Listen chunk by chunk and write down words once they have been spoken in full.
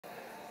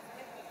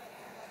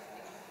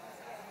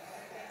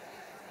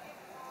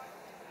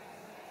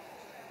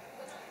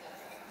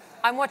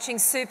I'm watching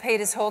Sue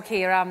Pieters-Hawke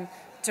here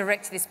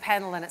direct this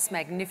panel, and it's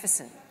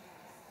magnificent.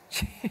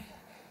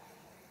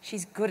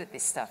 She's good at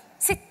this stuff.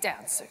 Sit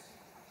down, Sue.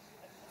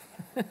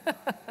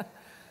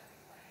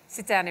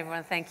 Sit down,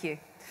 everyone. Thank you.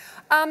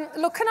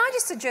 Look, can I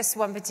just address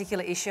one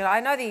particular issue? I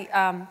know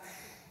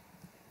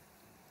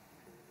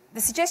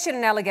the suggestion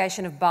and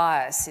allegation of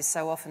bias is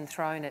so often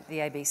thrown at the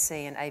ABC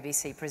and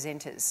ABC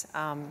presenters.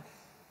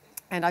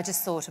 And I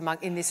just thought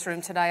in this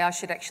room today I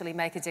should actually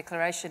make a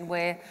declaration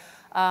where,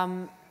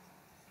 well,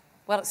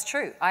 it's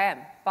true, I am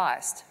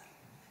biased.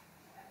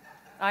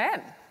 I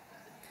am.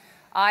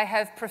 I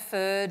have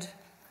preferred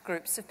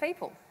groups of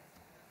people.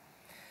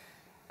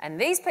 And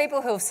these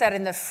people who have sat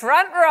in the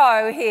front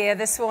row here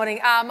this morning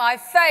are my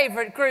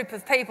favourite group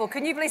of people.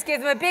 Can you please give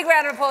them a big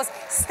round of applause?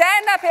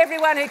 Stand up,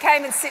 everyone who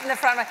came and sit in the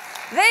front row.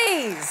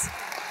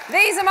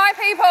 These are my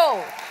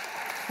people.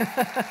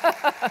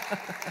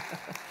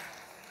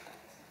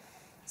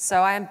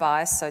 So I am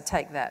biased, so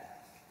take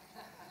that.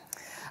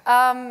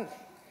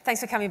 Thanks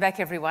for coming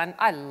back, everyone.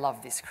 I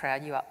love this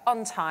crowd. You are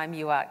on time,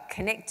 you are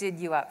connected,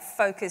 you are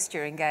focused,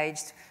 you're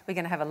engaged. We're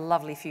going to have a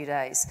lovely few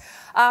days.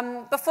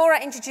 Before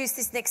I introduce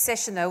this next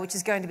session, though, which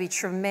is going to be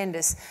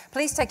tremendous,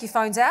 please take your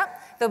phones out.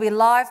 There'll be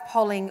live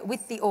polling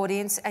with the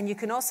audience, and you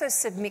can also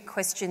submit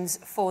questions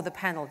for the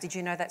panel. Did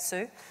you know that,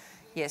 Sue?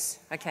 Yes,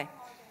 okay.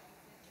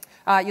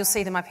 You'll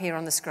see them up here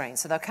on the screen.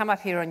 So they'll come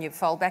up here on your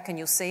foldback and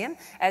you'll see them.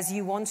 As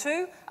you want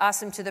to, ask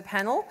them to the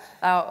panel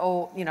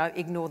or, you know,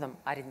 ignore them.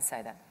 I didn't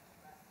say that.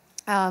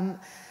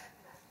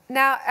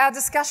 Now, our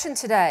discussion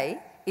today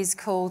is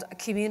called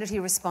Community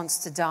Response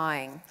to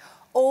Dying.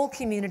 All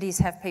communities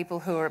have people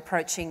who are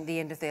approaching the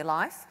end of their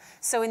life.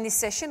 So in this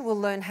session, we'll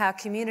learn how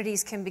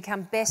communities can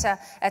become better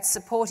at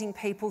supporting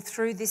people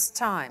through this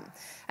time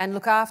and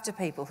look after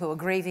people who are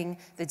grieving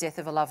the death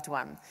of a loved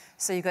one.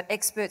 So you've got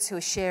experts who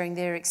are sharing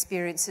their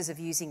experiences of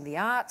using the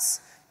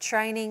arts,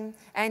 training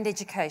and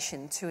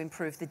education to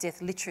improve the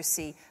death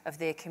literacy of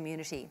their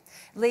community.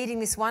 Leading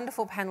this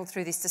wonderful panel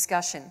through this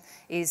discussion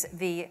is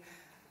the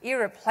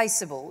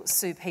irreplaceable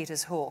Sue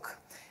Pieters-Hawke.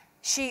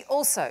 She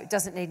also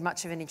doesn't need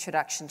much of an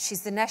introduction.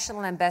 She's the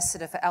National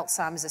Ambassador for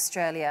Alzheimer's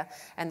Australia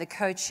and the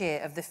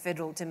co-chair of the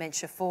Federal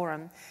Dementia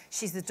Forum.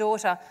 She's the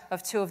daughter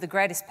of two of the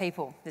greatest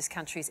people this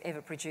country's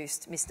ever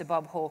produced, Mr.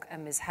 Bob Hawke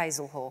and Ms.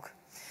 Hazel Hawke,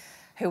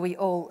 who we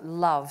all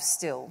love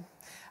still.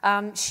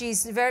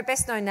 She's very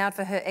best known now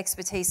for her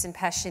expertise and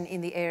passion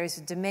in the areas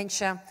of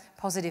dementia,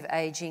 positive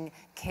ageing,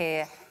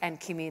 care and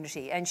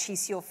community. And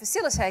she's your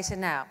facilitator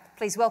now.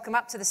 Please welcome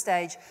up to the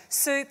stage,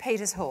 Sue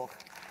Pieters-Hawke.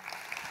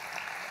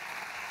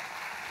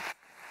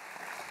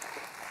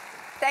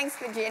 Thanks,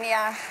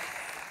 Virginia.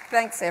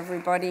 Thanks,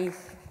 everybody.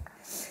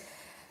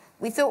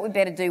 We thought we'd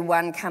better do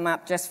one come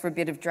up just for a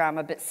bit of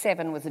drama, but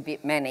 7 was a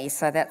bit many,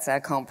 so that's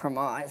our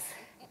compromise.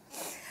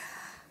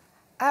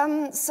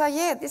 So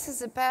yeah, this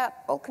is about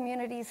all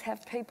communities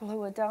have people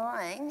who are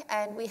dying,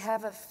 and we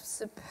have a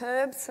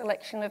superb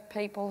selection of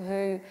people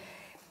who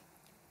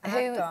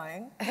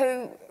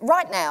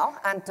right now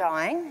aren't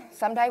dying,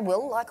 someday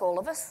will, like all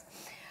of us,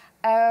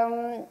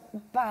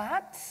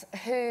 but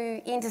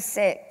who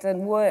intersect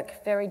and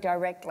work very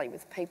directly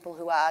with people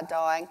who are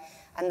dying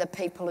and the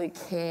people who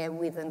care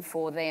with and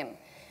for them.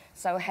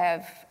 So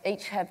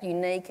each have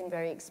unique and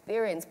very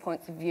experienced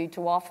points of view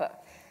to offer.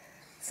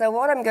 So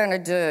what I'm going to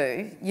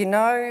do, you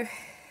know,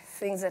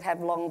 things that have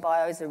long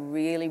bios are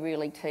really,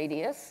 really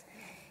tedious.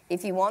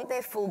 If you want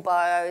their full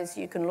bios,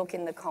 you can look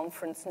in the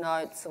conference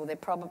notes, or they're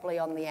probably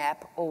on the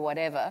app or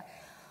whatever.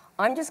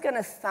 I'm just going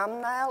to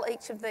thumbnail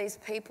each of these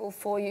people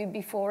for you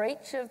before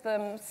each of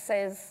them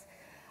says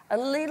a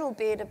little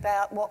bit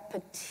about what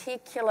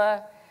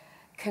particular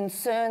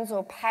concerns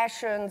or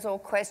passions or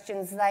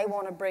questions they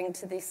want to bring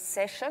to this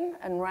session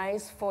and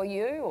raise for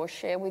you or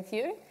share with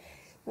you.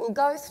 We'll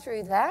go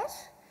through that,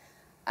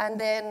 and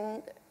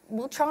then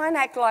we'll try and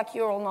act like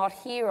you're all not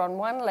here on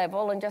one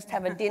level and just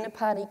have a dinner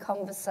party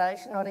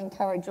conversation. I'd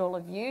encourage all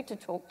of you to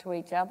talk to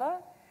each other.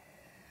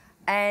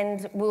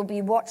 And we'll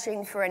be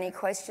watching for any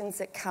questions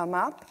that come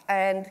up,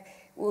 and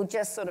we'll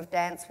just sort of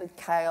dance with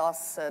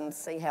chaos and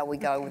see how we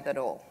go with it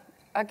all.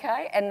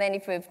 Okay? And then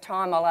if we have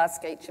time, I'll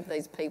ask each of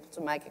these people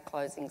to make a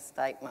closing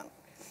statement.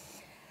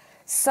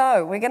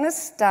 So we're going to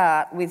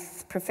start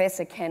with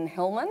Professor Ken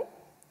Hillman.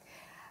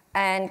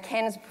 And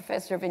Ken is a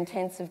Professor of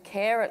Intensive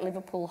Care at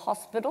Liverpool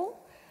Hospital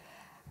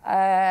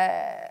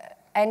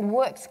and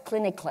works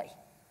clinically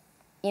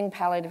in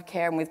palliative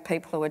care and with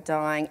people who are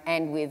dying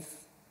and with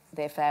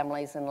their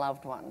families and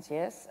loved ones,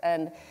 yes?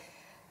 And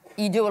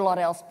you do a lot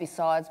else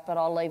besides, but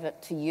I'll leave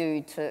it to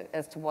you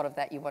as to what of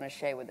that you want to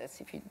share with us,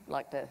 if you'd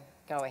like to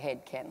go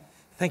ahead, Ken.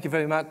 Thank you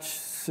very much,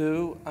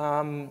 Sue.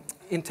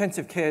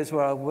 Intensive care is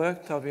where I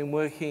worked. I've been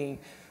working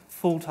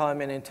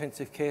full-time in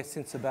intensive care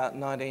since about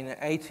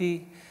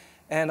 1980,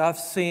 and I've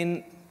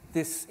seen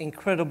this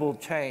incredible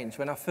change.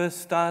 When I first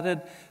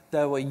started,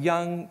 there were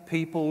young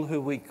people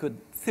who we could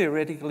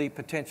theoretically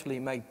potentially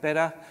make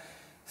better,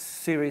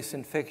 serious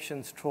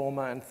infections,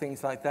 trauma and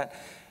things like that.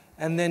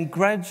 And then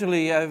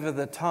gradually over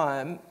the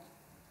time,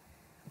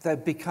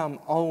 they've become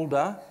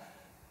older,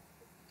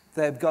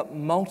 They've got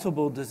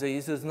multiple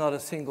diseases, not a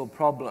single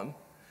problem.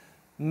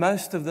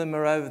 Most of them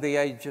are over the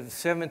age of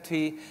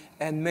 70,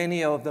 and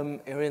many of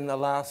them are in the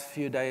last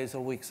few days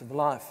or weeks of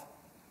life.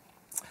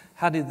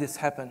 How did this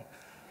happen?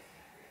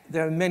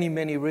 There are many,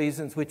 many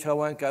reasons which I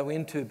won't go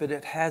into, but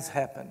it has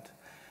happened.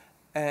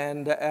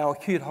 And our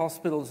acute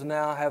hospitals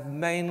now have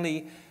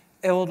mainly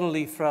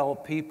elderly, frail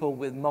people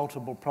with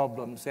multiple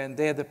problems, and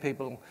they're the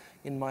people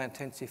in my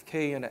intensive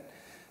care unit.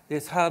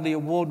 There's hardly a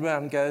ward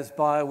round goes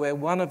by where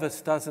one of us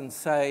doesn't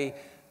say,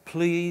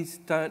 please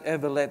don't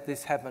ever let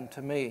this happen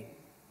to me.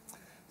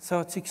 So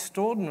it's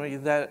extraordinary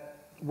that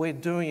we're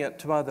doing it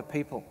to other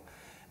people.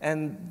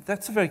 And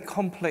that's a very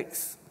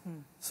complex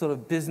sort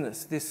of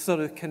business, this sort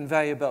of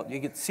conveyor belt. You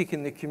get sick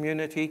in the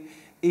community,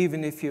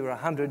 even if you're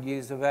 100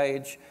 years of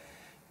age.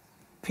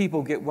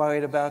 People get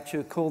worried about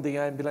you, call the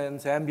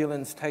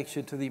ambulance takes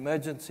you to the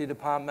emergency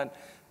department.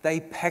 They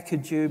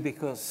package you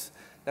because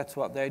that's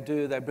what they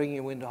do. They bring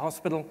you into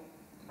hospital.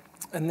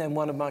 And then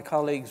one of my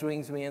colleagues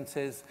rings me and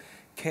says,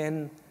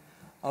 Ken,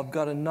 I've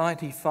got a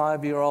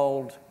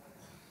 95-year-old,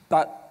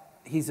 but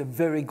he's a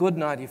very good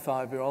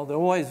 95-year-old. They're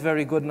always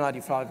very good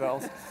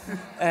 95-year-olds.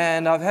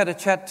 And I've had a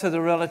chat to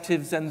the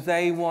relatives, and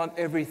they want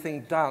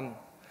everything done.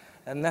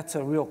 And that's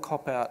a real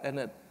cop-out, and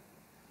it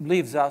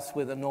leaves us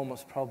with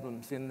enormous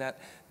problems in that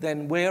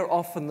then we're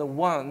often the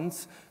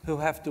ones who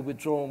have to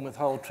withdraw and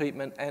withhold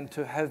treatment and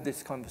to have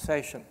this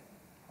conversation.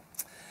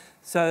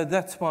 So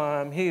that's why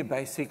I'm here,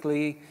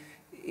 basically,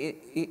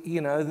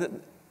 you know,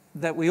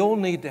 that we all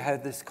need to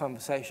have this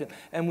conversation,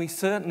 and we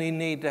certainly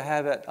need to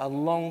have it a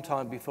long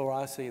time before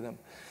I see them.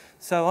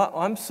 So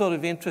I'm sort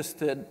of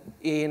interested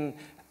in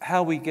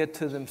how we get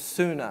to them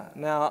sooner.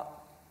 Now,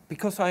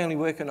 because I only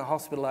work in a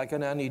hospital, I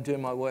can only do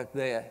my work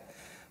there.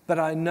 But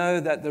I know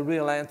that the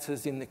real answer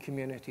is in the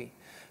community.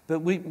 But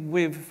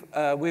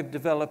we've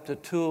developed a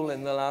tool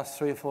in the last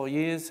 3 or 4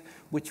 years,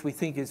 which we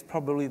think is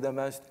probably the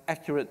most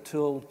accurate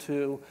tool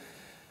to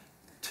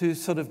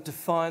sort of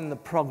define the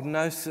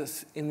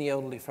prognosis in the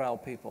elderly frail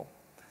people.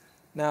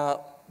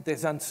 Now,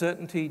 there's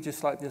uncertainty,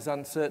 just like there's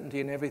uncertainty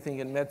in everything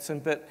in medicine,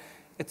 but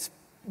it's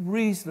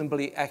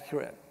reasonably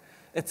accurate.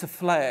 It's a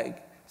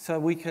flag, so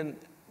we can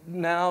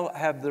now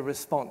have the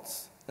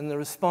response. And the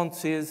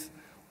response is,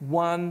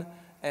 one,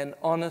 an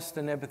honest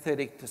and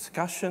empathetic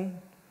discussion,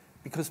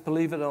 because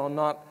believe it or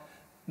not,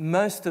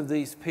 most of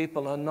these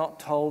people are not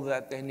told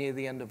that they're near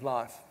the end of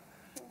life.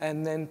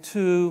 And then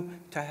two,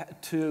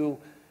 to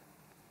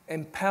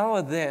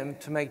empower them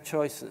to make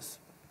choices.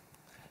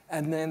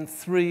 And then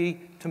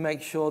three, to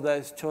make sure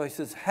those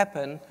choices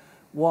happen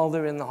while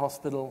they're in the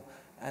hospital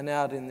and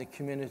out in the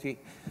community.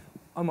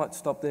 I might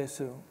stop there,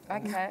 Sue.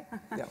 Okay.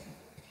 Yeah.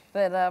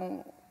 But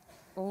a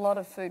lot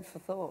of food for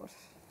thought.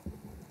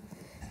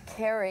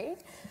 Kerrie.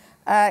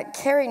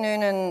 Kerrie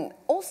Noonan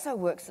also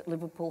works at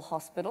Liverpool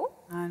Hospital.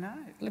 I know.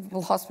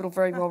 Liverpool Hospital,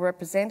 very well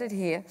represented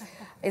here,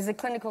 is a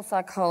clinical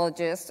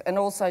psychologist and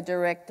also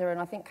director, and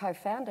I think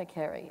co-founder,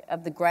 Kerrie,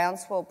 of the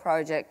GroundSwell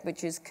project,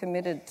 which is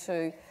committed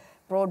to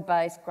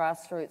broad-based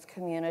grassroots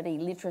community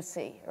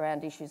literacy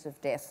around issues of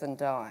death and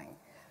dying.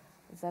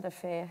 Is that a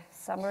fair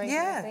summary, do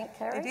you think,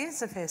 Kerrie? It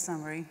is a fair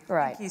summary.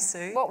 Great. Thank you,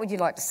 Sue. What would you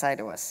like to say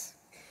to us?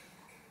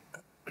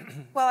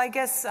 Well, I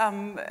guess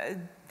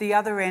the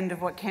other end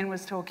of what Ken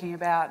was talking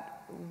about,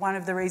 one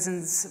of the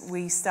reasons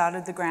we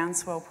started the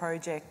GroundSwell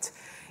project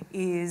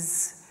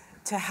is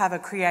to have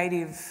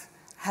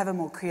a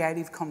more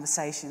creative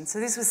conversation. So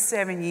this was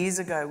 7 years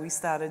ago. We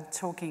started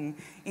talking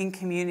in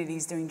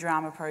communities, doing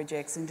drama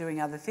projects and doing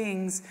other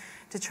things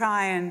to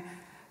try and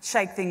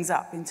shake things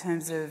up in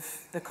terms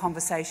of the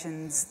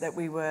conversations that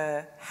we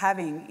were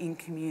having in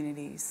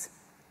communities.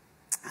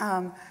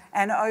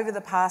 And over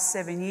the past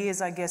 7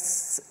 years, I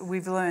guess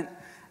we've learnt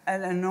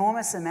an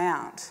enormous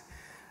amount.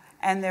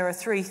 And there are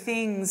three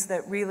things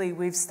that really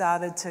we've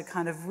started to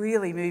kind of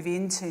really move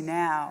into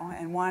now.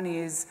 And one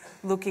is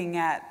looking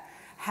at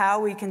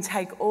how we can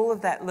take all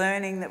of that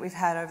learning that we've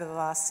had over the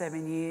last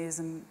 7 years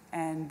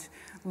and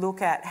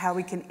look at how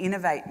we can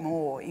innovate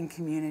more in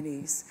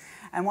communities.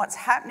 And what's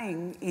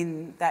happening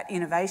in that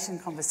innovation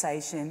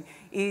conversation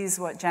is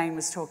what Jane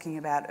was talking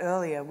about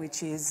earlier,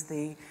 which is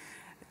the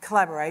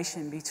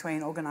collaboration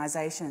between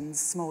organisations,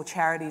 small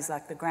charities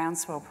like the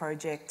GroundSwell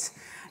project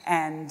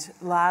and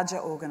larger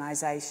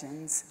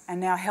organisations. And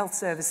now health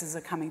services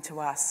are coming to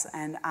us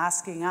and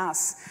asking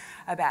us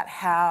about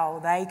how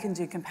they can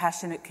do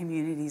compassionate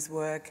communities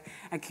work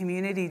and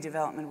community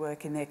development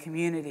work in their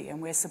community,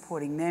 and we're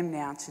supporting them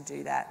now to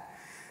do that.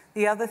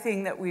 The other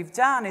thing that we've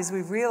done is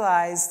we've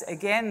realised,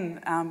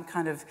 again,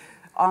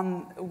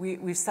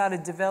 we've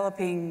started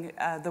developing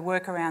the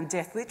work around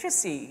death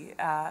literacy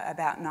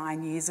about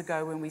 9 years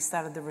ago when we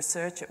started the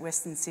research at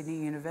Western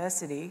Sydney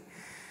University.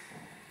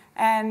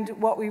 And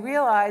what we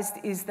realised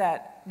is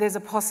that there's a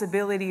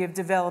possibility of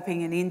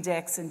developing an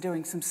index and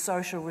doing some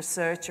social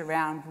research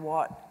around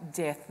what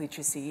death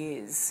literacy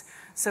is.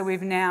 So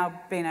we've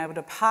now been able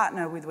to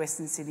partner with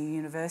Western Sydney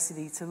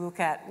University to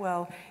look at,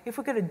 well, if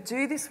we're going to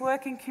do this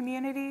work in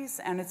communities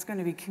and it's going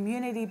to be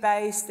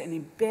community-based and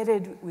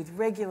embedded with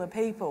regular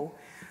people,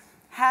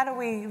 how do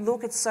we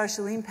look at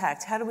social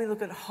impact? How do we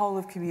look at whole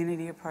of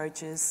community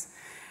approaches?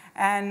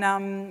 And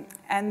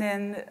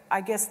then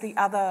I guess the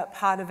other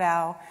part of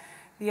our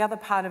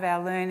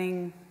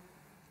learning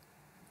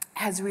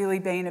has really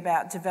been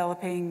about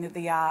developing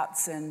the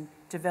arts and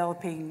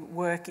developing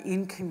work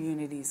in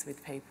communities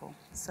with people.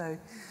 So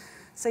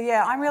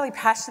yeah, I'm really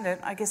passionate.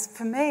 I guess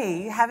for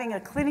me, having a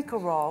clinical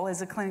role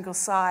as a clinical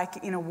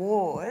psych in a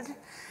ward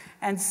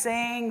and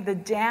seeing the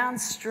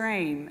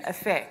downstream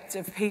effect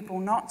of people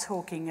not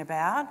talking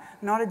about,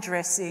 not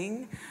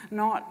addressing,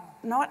 not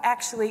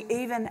actually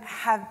even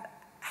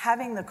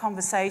having the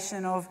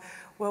conversation of,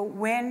 well,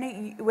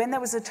 when there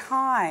was a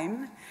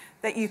time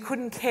that you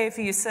couldn't care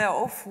for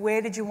yourself,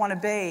 where did you want to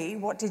be?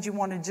 What did you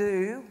want to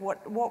do?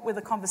 What were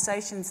the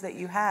conversations that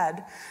you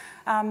had?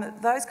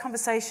 Those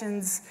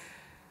conversations,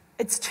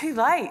 it's too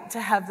late to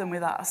have them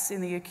with us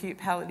in the acute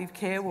palliative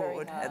care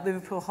ward at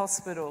Liverpool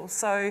Hospital.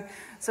 So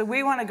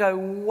we want to go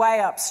way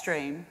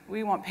upstream.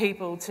 We want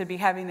people to be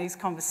having these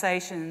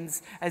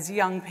conversations as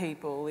young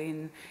people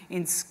in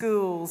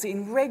schools,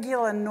 in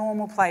regular,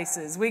 normal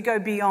places. We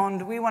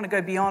want to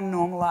go beyond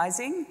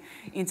normalising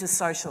into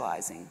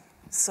socialising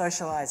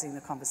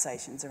the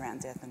conversations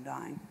around death and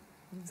dying.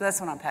 So that's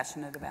what I'm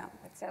passionate about.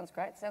 That sounds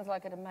great. Sounds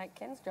like it'd make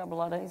Ken's job a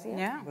lot easier.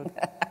 Yeah.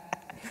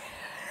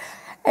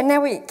 And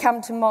now we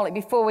come to Molly.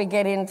 Before we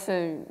get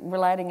into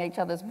relating each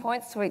other's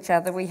points to each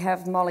other, we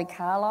have Molly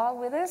Carlile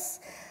with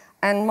us.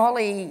 And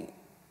Molly,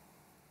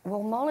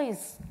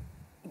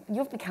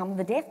 you've become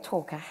the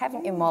Deathtalker,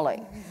 haven't you,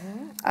 Molly?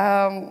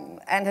 Mm-hmm.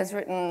 And has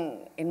written,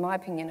 in my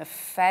opinion, a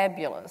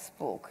fabulous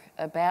book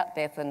about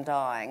death and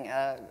dying.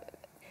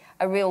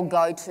 A real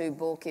go-to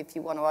book if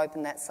you want to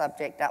open that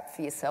subject up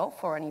for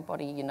yourself or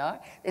anybody you know.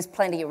 There's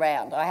plenty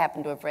around. I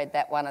happen to have read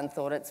that one and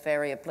thought it's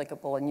very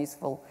applicable and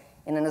useful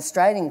in an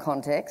Australian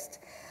context.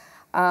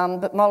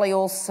 But Molly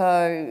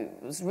also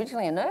was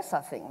originally a nurse,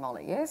 I think,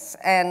 Molly, yes?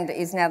 And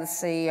is now the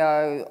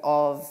CEO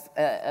of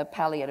a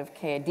palliative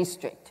care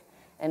district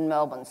in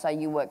Melbourne. So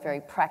you work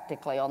very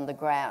practically on the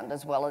ground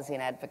as well as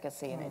in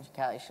advocacy and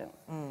education.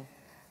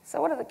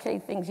 So what are the key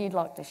things you'd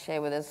like to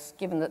share with us,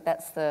 given that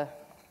that's the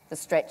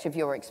stretch of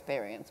your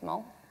experience,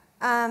 Mol?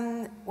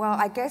 Well,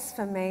 I guess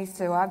for me,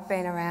 Sue, I've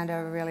been around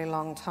a really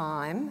long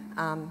time.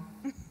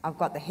 I've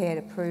got the hair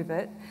to prove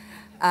it.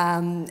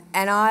 And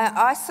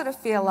I sort of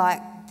feel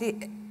like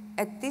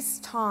at this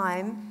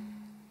time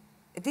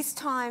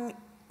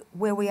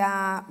where we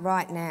are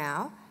right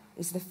now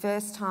is the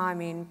first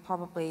time in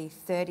probably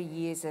 30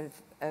 years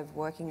of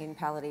working in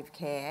palliative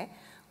care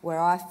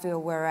where I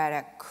feel we're at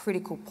a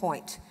critical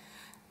point.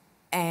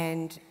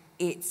 And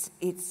it's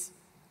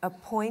a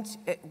point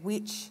at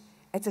which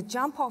it's a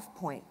jump-off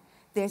point.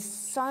 There's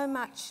so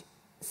much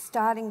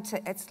starting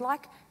to, it's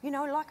like,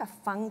 like a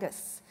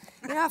fungus.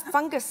 A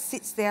fungus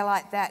sits there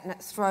like that and it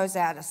throws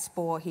out a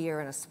spore here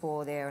and a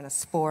spore there and a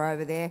spore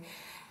over there.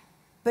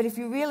 But if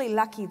you're really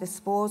lucky, the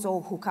spores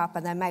all hook up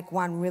and they make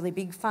one really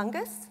big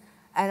fungus.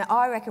 And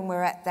I reckon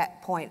we're at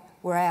that point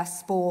where our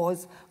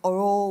spores are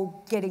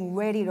all getting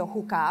ready to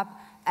hook up.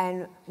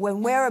 And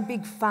when we're a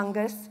big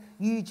fungus,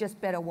 you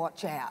just better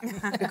watch out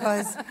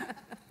because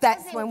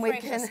that's when we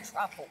can...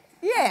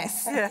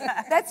 Yes,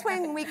 that's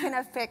when we can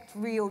affect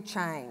real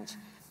change.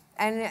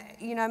 And,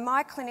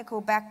 my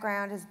clinical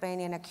background has been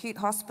in acute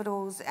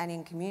hospitals and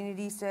in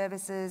community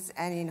services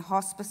and in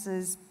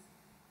hospices.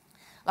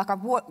 Like,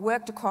 I've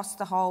worked across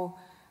the whole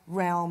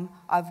realm.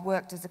 I've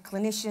worked as a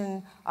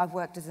clinician, I've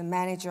worked as a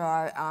manager,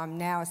 I'm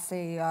now a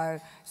CEO.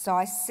 So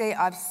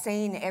I've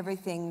seen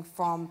everything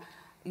from,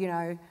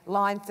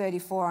 line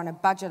 34 on a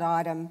budget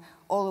item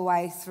all the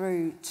way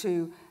through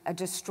to a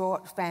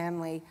distraught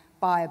family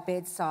by a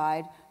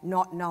bedside,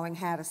 not knowing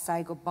how to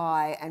say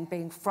goodbye and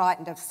being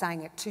frightened of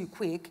saying it too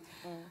quick.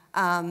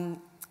 I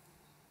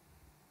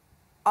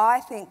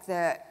think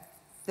that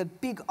the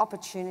big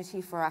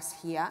opportunity for us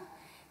here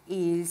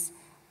is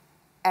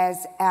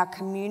as our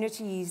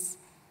communities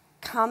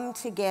come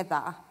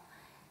together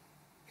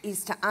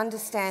is to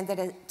understand that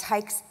it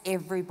takes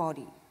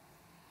everybody.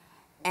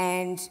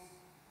 And,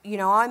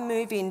 I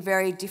move in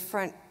very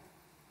different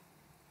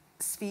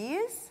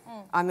spheres.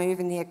 I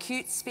move in the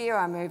acute sphere,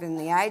 I move in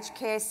the aged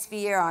care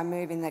sphere, I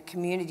move in the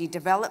community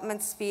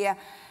development sphere.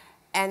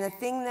 And the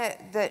thing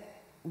that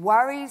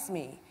worries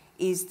me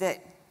is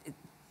that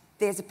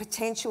there's a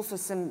potential for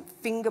some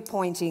finger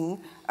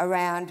pointing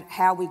around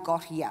how we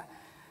got here.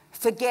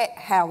 Forget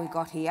how we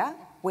got here,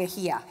 we're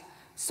here.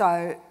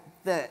 So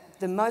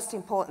the most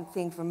important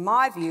thing from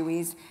my view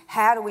is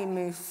how do we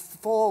move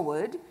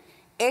forward,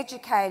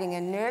 educating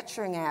and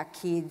nurturing our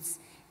kids,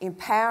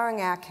 empowering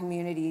our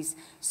communities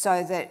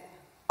so that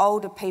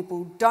older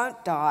people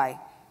don't die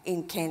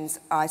in Ken's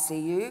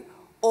ICU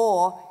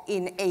or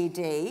in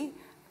ED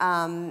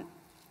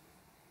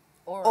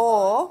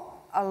or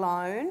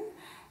alone,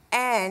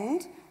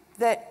 and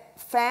that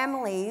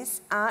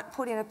families aren't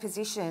put in a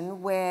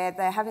position where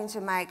they're having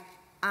to make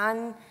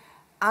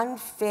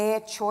unfair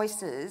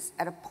choices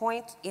at a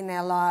point in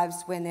their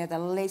lives when they're the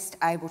least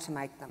able to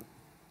make them.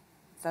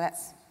 So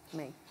that's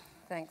me.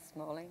 Thanks,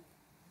 Molly.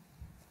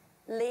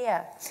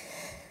 Leah,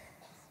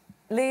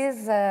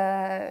 Leah's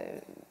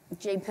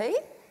GP.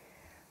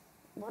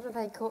 What do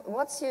they call?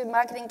 What's your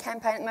marketing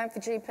campaign at the moment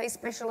for GP?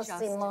 Specialists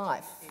in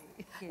life.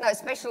 No,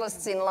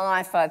 specialists in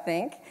life, I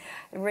think.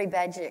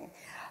 Rebadging.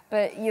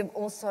 But you've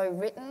also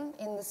written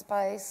in the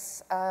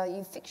space.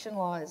 You've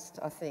fictionalised,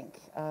 I think,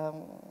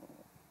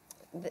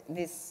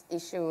 this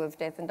issue of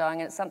death and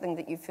dying, and it's something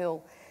that you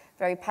feel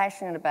very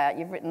passionate about.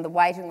 You've written The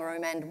Waiting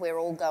Room and We're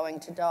All Going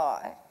to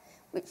Die,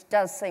 which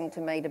does seem to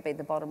me to be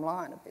the bottom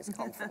line of this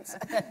conference.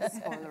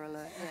 Spoiler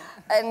alert,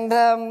 yeah. And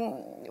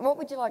what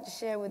would you like to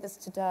share with us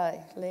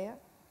today, Leah?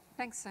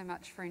 Thanks so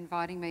much for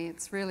inviting me.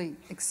 It's really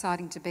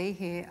exciting to be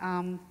here.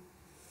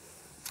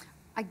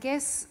 I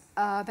guess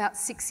about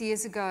 6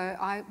 years ago,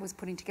 I was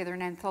putting together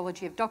an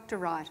anthology of doctor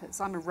writers.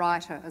 I'm a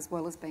writer as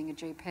well as being a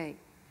GP,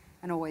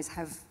 and always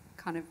have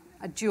kind of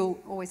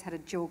always had a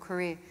dual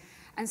career.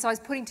 And so I was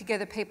putting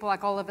together people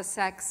like Oliver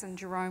Sacks and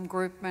Jerome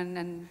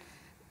Groupman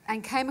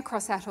and came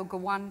across Atul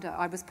Gawande.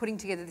 I was putting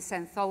together this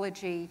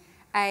anthology,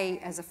 A,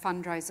 as a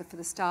fundraiser for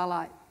the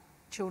Starlight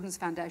Children's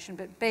Foundation,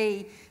 but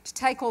B, to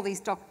take all these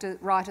doctor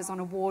writers on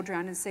a ward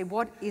round and see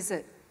what is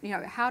it, you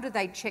know, how do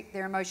they check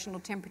their emotional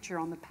temperature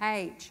on the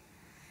page?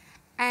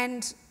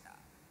 And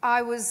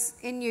I was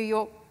in New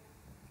York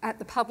at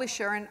the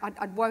publisher, and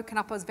I'd woken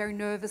up, I was very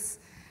nervous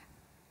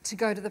to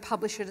go to the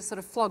publisher to sort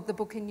of flog the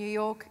book in New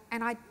York,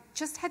 and I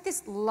just had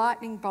this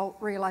lightning bolt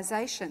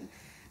realisation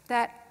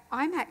that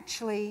I'm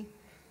actually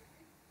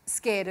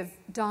scared of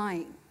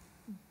dying.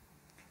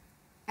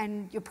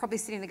 And you're probably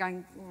sitting there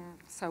going,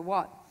 so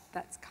what?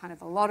 That's kind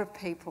of a lot of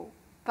people.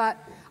 But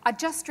I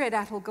just read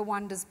Atul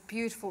Gawande's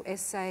beautiful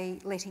essay,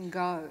 Letting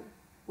Go,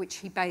 which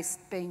he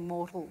based Being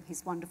Mortal,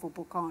 his wonderful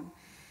book, on.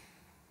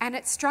 And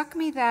it struck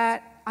me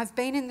that I've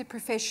been in the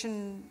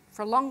profession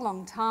for a long,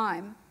 long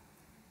time,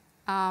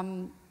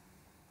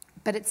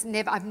 but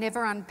I've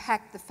never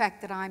unpacked the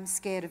fact that I'm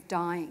scared of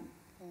dying.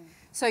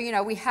 So, you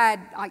know,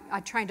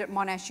 I trained at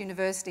Monash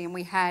University, and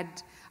we had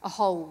a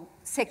whole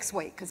sex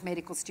week as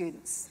medical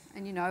students.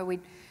 And, you know,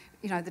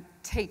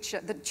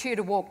 the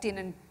tutor walked in,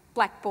 and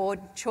blackboard,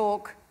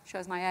 chalk,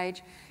 shows my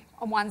age,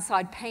 on one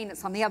side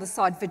penis, on the other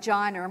side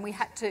vagina, and we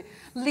had to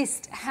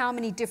list how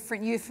many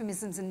different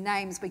euphemisms and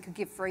names we could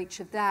give for each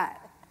of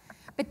that.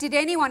 But did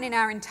anyone in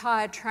our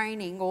entire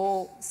training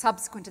or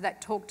subsequent to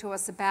that talk to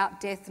us about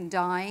death and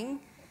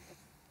dying?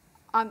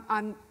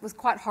 I was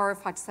quite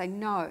horrified to say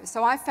no.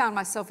 So I found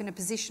myself in a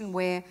position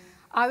where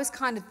I was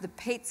kind of the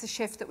pizza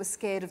chef that was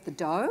scared of the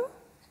dough.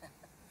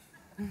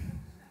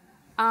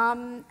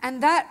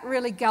 And that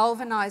really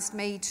galvanised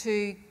me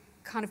to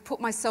kind of put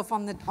myself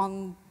on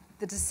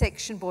the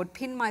dissection board,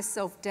 pin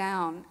myself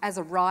down as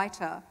a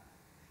writer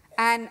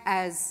and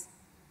as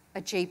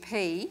a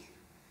GP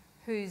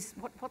who's,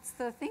 what's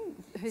the thing?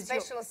 Who's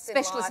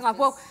specialist in life.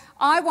 Well,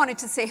 I wanted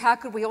to see how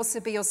could we also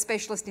be your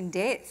specialist in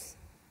death,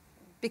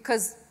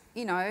 because,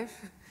 you know,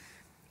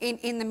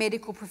 in the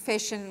medical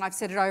profession, and I've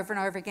said it over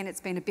and over again,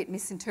 it's been a bit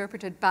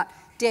misinterpreted, but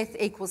death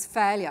equals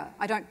failure.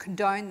 I don't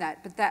condone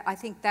that, but I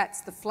think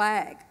that's the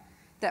flag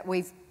that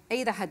we've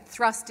either had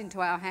thrust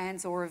into our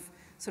hands or have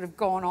sort of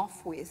gone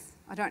off with.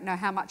 I don't know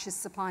how much is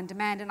supply and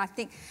demand, and I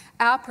think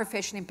our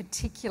profession in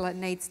particular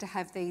needs to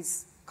have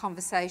these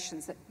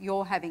conversations that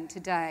you're having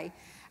today.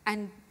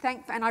 And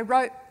I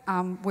wrote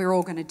We're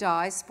All Going to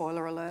Die,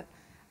 spoiler alert,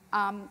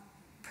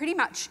 pretty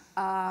much.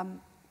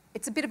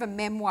 It's a bit of a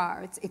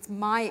memoir. It's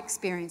my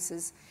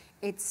experiences.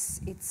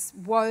 It's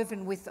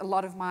woven with a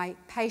lot of my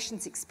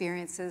patients'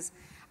 experiences.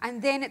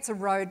 And then it's a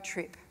road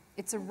trip.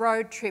 It's a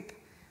road trip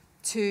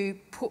to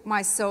put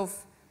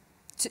myself,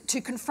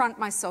 to confront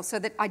myself, so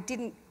that I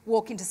didn't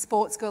walk into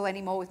sports school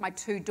anymore with my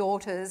two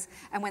daughters,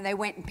 and when they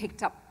went and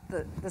picked up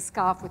the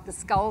scarf with the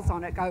skulls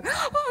on it, go,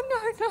 oh,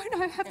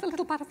 no, have the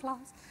little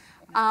butterflies.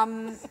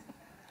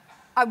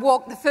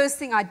 The first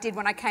thing I did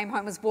when I came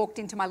home was walked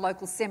into my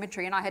local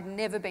cemetery, and I had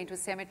never been to a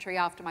cemetery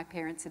after my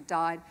parents had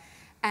died,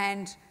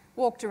 and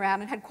walked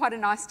around and had quite a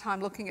nice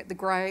time looking at the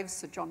graves,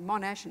 Sir John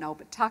Monash and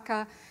Albert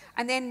Tucker,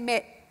 and then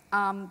met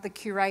the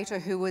curator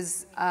who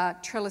was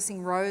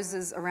trellising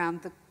roses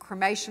around the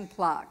cremation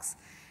plaques,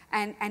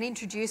 and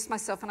introduced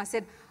myself, and I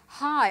said,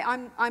 hi,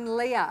 I'm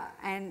Leah,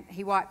 and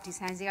he wiped his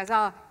hands, he goes,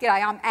 oh,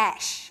 g'day, I'm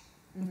Ash.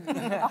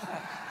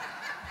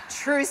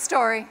 True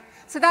story.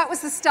 So that was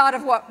the start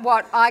of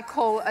what I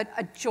call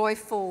a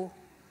joyful,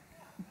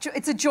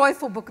 it's a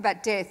joyful book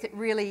about death. It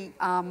really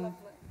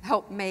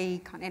helped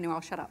me, anyway, I'll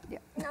shut up, yeah.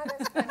 No,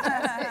 that's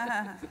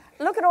fantastic.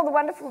 Look at all the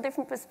wonderful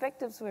different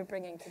perspectives we're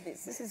bringing to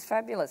this. This is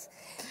fabulous.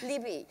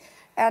 Libby,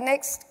 our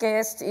next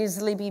guest is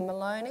Libby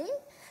Maloney,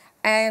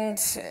 and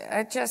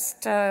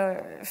just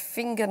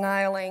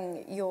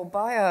fingernailing your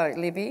bio,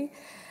 Libby.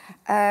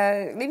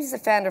 Libby's the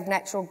founder of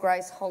Natural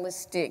Grace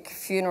Holistic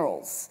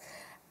Funerals,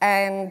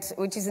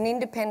 which is an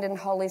independent,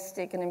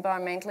 holistic and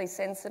environmentally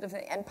sensitive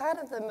thing, and part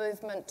of the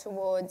movement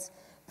towards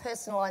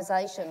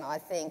personalisation, I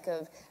think,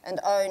 and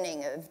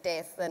owning of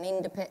death,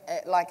 and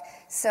like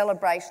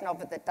celebration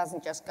of it that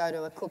doesn't just go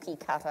to a cookie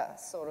cutter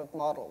sort of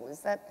model. Is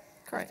that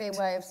correct? A fair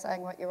way of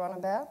saying what you're on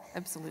about?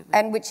 Absolutely.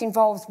 And which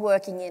involves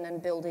working in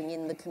and building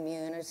in the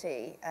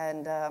community,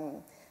 and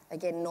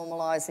again,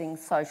 normalising,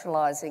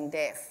 socialising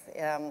death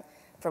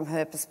from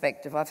her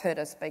perspective. I've heard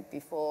her speak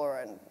before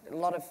and a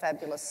lot of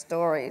fabulous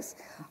stories.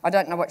 I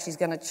don't know what she's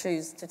going to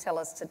choose to tell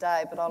us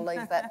today, but I'll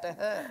leave that to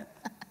her.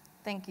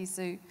 Thank you,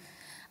 Sue.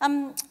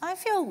 I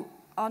feel,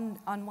 on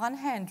one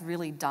hand,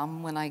 really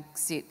dumb when I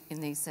sit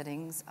in these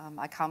settings.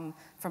 I come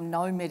from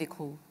no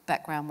medical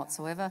background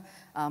whatsoever.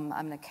 I'm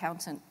an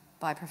accountant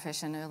by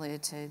profession, earlier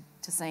to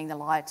seeing the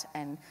light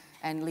and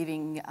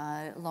living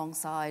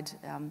alongside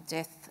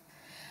death.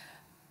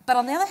 But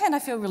on the other hand, I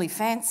feel really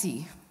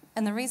fancy.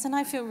 And the reason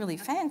I feel really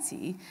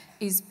fancy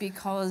is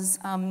because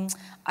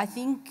I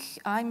think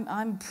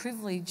I'm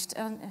privileged.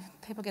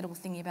 People get all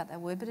thingy about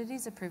that word, but it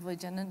is a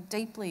privilege, and I'm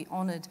deeply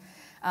honoured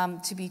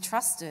to be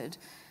trusted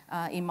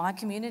in my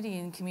community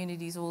and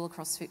communities all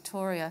across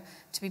Victoria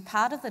to be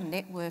part of the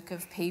network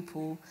of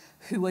people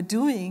who are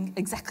doing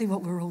exactly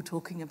what we're all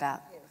talking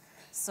about. Yes.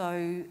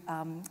 So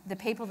the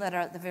people that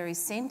are at the very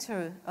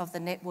centre of the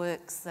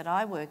networks that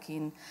I work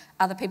in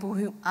are the people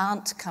who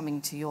aren't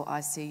coming to your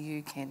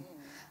ICU, Ken.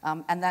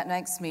 And that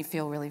makes me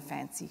feel really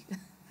fancy.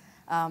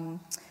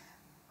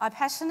 I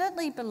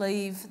passionately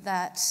believe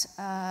that,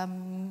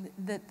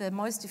 that the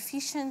most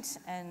efficient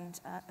and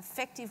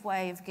effective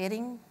way of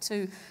getting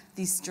to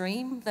this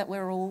dream that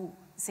we're all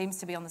seems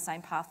to be on the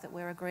same path that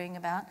we're agreeing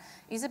about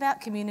is about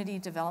community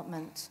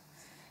development.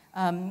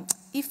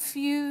 If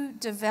you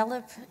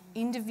develop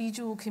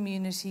individual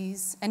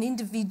communities and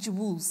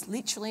individuals,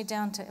 literally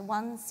down to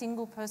one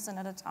single person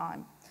at a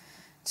time,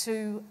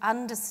 to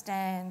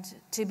understand,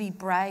 to be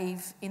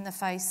brave in the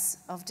face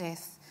of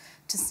death,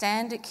 to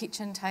stand at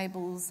kitchen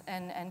tables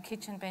and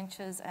kitchen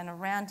benches and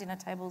around dinner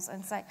tables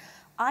and say,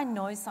 I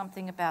know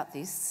something about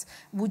this,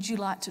 would you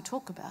like to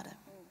talk about it?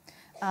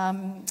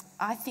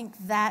 I think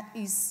that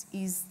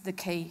is the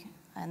key,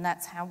 and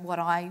that's what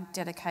I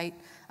dedicate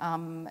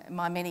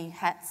my many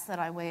hats that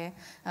I wear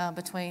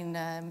between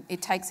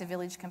It Takes a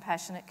Village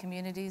Compassionate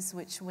Communities,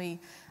 which we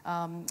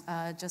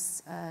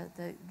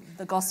the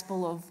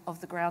gospel of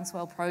the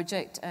GroundSwell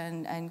project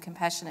and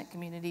compassionate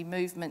community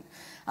movement.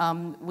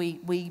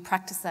 We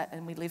practice that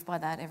and we live by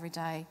that every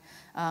day.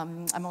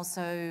 I'm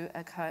also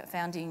a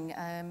founding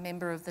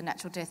member of the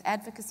Natural Death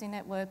Advocacy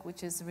Network,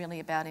 which is really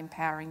about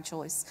empowering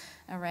choice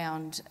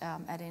around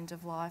at end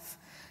of life.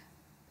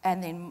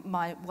 And then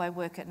my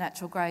work at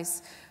Natural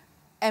Grace.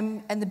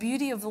 And the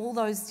beauty of all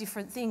those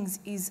different things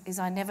is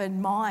I never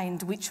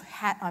mind which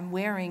hat I'm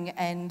wearing,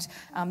 and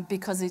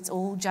because it's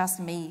all just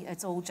me,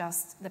 it's all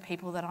just the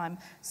people that I'm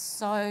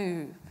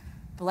so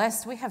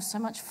blessed. We have so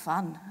much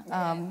fun.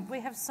 We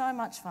have so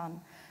much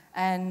fun.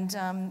 And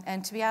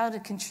to be able to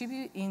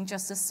contribute in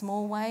just a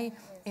small way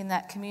in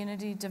that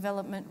community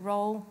development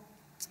role.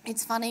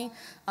 It's funny,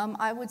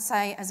 I would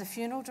say as a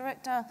funeral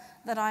director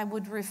that I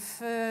would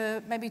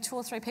refer maybe 2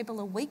 or 3 people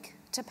a week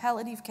to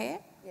palliative care.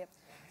 Yep.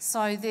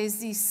 So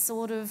there's this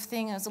sort of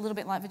thing, it's a little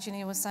bit like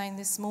Virginia was saying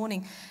this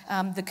morning,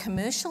 the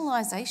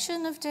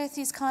commercialisation of death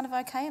is kind of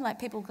okay. Like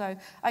people go,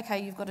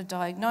 okay, you've got a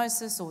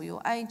diagnosis or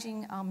you're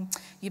ageing,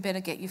 you better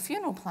get your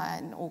funeral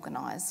plan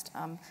organised.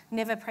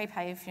 Never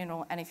prepay a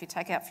funeral, and if you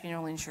take out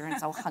funeral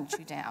insurance, I'll hunt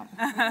you down.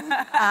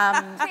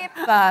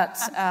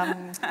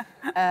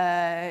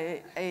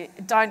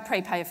 Don't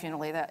prepay a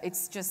funeral either.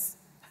 It's just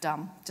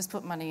dumb. Just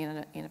put money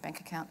in a bank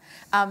account.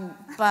 Find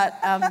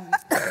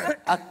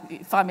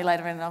me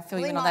later and I'll fill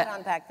you in on that.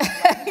 Unpack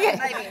that. Yeah.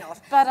 Maybe not.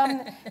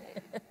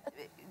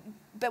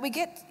 But we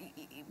get,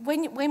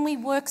 when we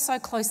work so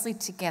closely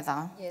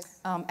together, yes.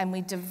 And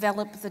we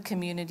develop the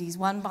communities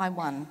one by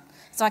one.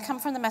 So I come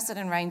from the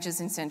Macedon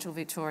Ranges in central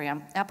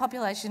Victoria. Our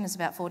population is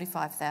about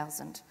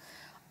 45,000.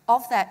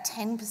 Of that,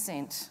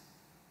 10%,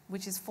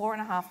 which is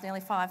 4.5, nearly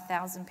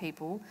 5,000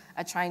 people,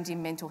 are trained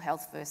in mental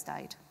health first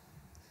aid.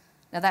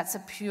 Now that's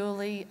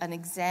purely an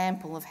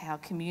example of how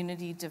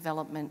community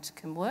development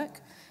can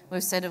work.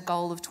 We've set a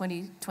goal of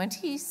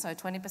 2020, so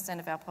 20%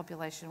 of our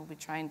population will be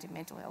trained in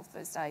mental health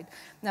first aid.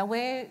 Now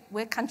we're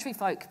country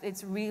folk,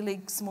 it's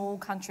really small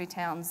country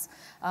towns,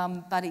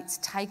 but it's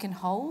taken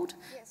hold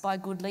by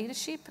good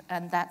leadership,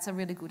 and that's a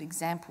really good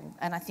example.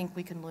 And I think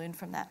we can learn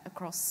from that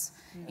across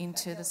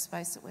into the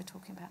space that we're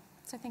talking about.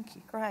 So thank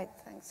you. Great,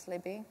 thanks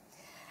Libby.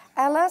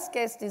 Our last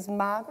guest is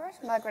Margaret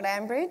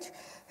Ambridge,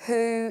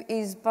 who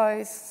is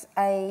both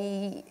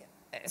a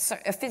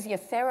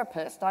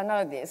physiotherapist. I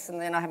know this, and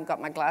then I haven't got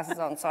my glasses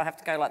on, so I have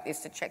to go like this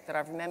to check that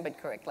I've remembered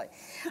correctly.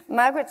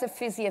 Margaret's a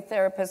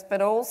physiotherapist,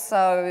 but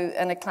also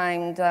an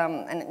acclaimed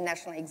and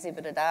nationally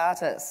exhibited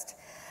artist.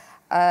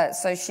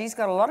 So she's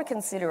got a lot of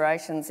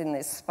considerations in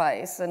this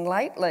space, and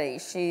lately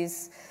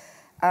she's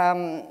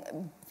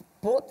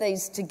brought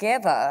these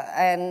together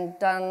and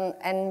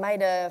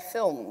made a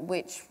film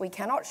which we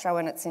cannot show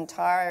in its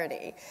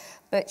entirety,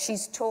 but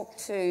she's talked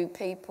to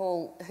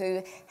people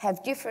who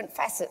have different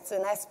facets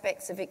and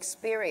aspects of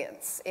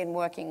experience in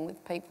working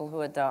with people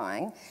who are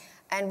dying,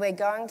 and we're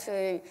going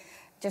to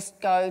just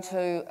go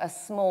to a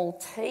small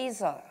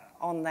teaser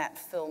on that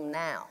film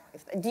now.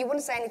 Do you want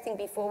to say anything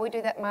before we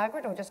do that,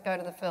 Margaret, or just go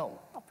to the film?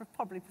 I'll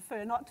probably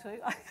prefer not to,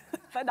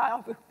 but no,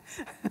 I will.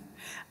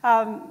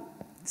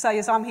 So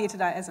yes, I'm here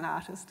today as an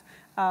artist.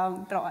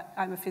 But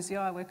I'm a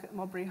physio. I work at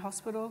Modbury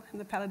Hospital in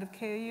the palliative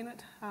care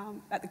unit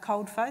at the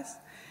Coldface.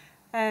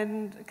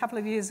 And a couple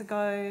of years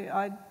ago,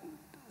 I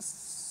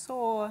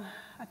saw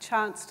a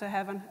chance to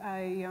have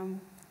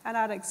an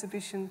art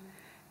exhibition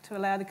to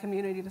allow the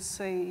community to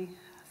see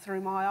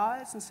through my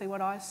eyes and see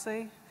what I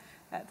see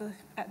at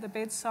the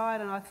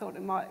bedside. And I thought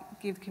it might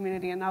give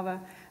community another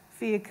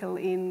vehicle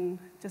in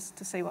just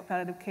to see what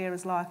palliative care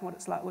is like and what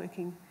it's like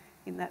working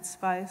in that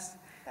space.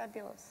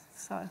 Fabulous.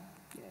 So,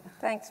 yeah.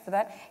 Thanks for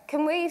that.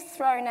 Can we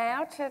throw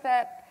now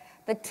to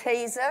the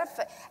teaser?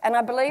 And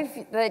I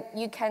believe that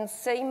you can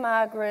see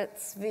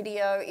Margaret's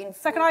video in...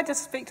 So can I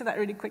just speak to that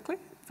really quickly?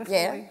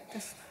 Yeah.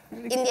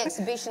 In the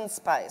exhibition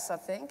space, I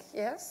think,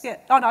 yes? Yeah.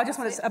 Oh, no, I just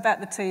wanted to,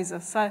 about the teaser.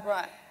 So,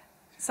 right.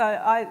 So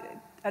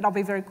and I'll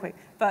be very quick,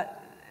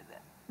 but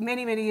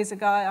many, many years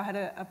ago, I had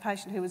a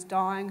patient who was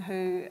dying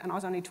and I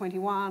was only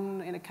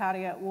 21 in a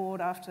cardiac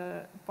ward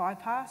after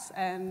bypass,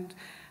 and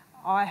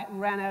I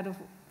ran out of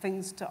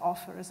things to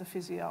offer as a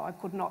physio. I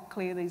could not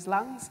clear these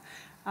lungs.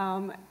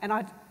 And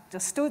I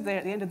just stood there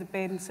at the end of the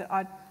bed and said,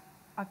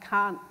 I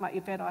can't make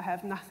your bed, I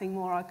have nothing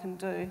more I can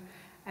do.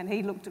 And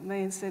he looked at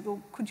me and said,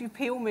 well, could you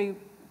peel me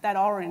that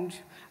orange?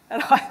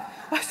 And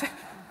I said,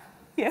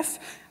 yes.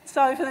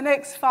 So for the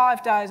next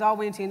 5 days, I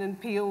went in and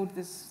peeled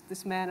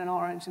this man an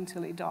orange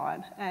until he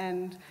died.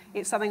 And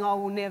it's something I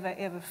will never,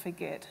 ever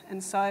forget.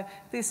 And so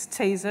this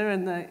teaser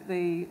and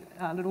the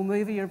little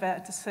movie you're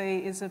about to see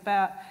is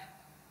about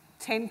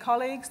 10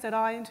 colleagues that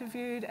I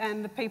interviewed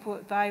and the people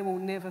that they will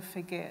never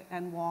forget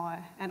and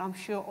why. And I'm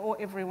sure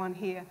everyone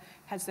here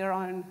has their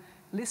own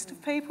list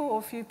of people or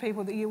a few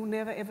people that you will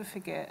never, ever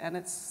forget. And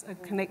it's a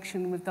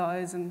connection with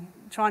those and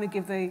trying to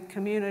give the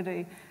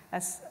community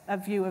a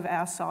view of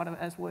our side of it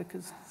as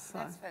workers. So,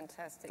 that's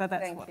fantastic. So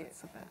that's Thank what you.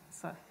 it's about.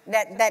 So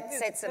that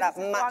sets it up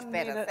much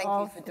better. Thank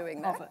you for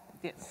doing that.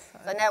 Yes.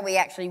 So now we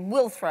actually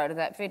will throw to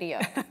that video,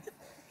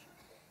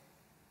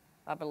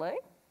 I believe.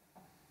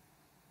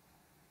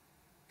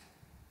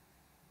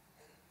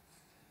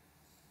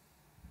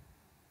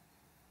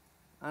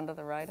 Under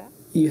the radar?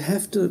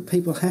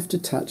 People have to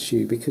touch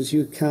you because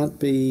you can't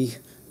be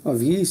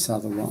of use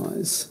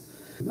otherwise.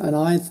 And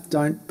I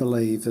don't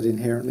believe that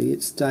inherently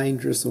it's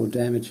dangerous or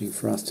damaging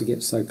for us to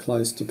get so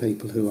close to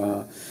people who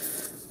are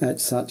at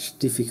such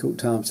difficult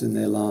times in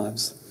their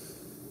lives.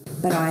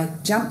 But I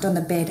jumped on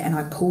the bed and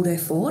I pulled her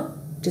forward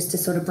just to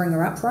sort of bring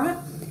her upright,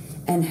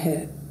 and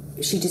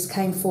she just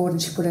came forward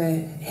and she put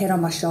her head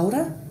on my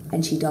shoulder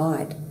and she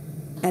died.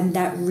 And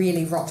that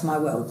really rocked my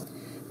world.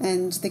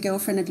 And the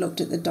girlfriend had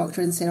looked at the doctor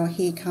and said, oh,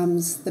 here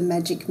comes the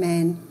magic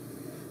man.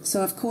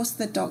 So, of course,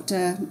 the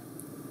doctor's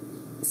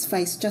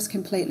face just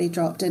completely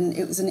dropped, and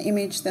it was an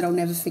image that I'll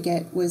never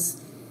forget.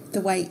 Was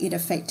the way it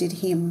affected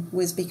him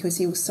was because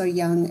he was so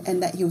young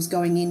and that he was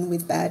going in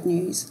with bad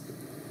news.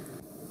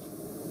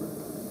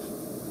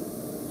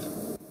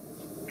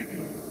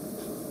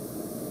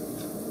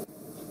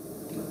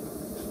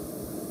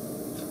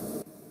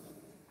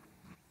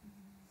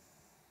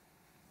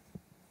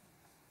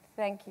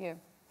 Thank you.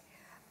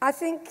 I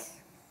think,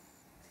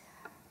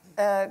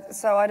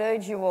 so I'd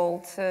urge you all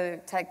to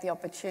take the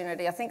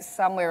opportunity. I think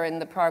somewhere in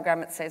the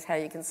program it says how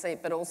you can see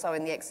it, but also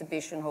in the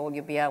exhibition hall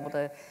you'll be able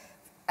to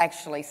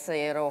actually see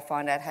it or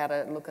find out how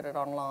to look at it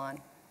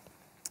online.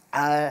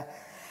 And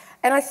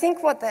I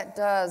think what that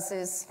does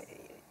is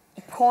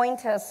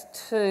point us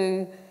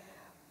to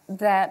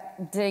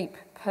that deep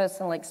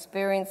personal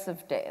experience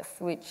of death,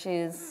 which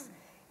is,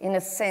 in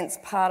a sense,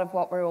 part of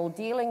what we're all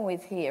dealing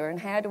with here, and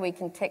how do we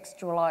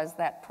contextualise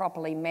that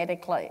properly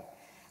medically,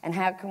 and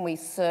how can we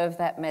serve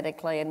that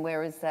medically, and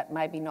where is that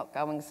maybe not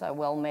going so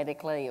well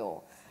medically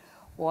or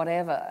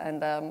whatever.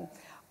 And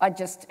I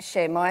just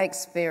share my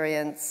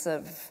experience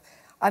of,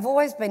 I've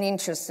always been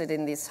interested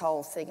in this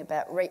whole thing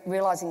about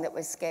realising that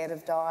we're scared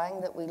of dying,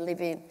 that we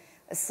live in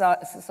a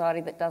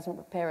society that doesn't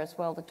prepare us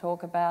well to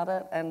talk about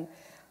it, and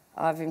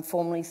I've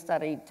informally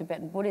studied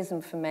Tibetan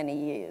Buddhism for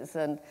many years,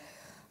 and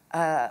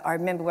I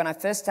remember when I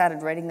first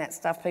started reading that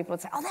stuff, people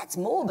would say, oh, that's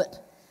morbid.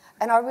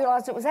 And I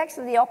realised it was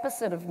actually the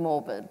opposite of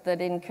morbid, that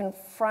in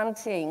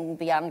confronting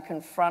the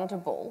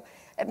unconfrontable,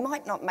 it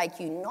might not make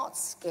you not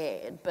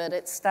scared, but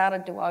it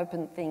started to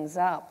open things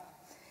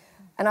up.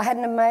 And I had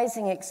an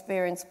amazing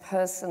experience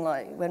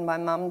personally when my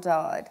mum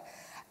died.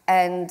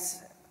 And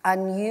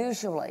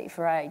unusually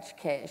for aged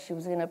care, she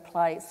was in a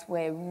place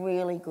where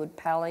really good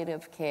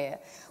palliative care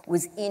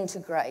was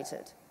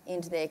integrated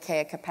into their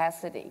care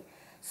capacity.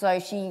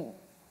 So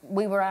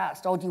we were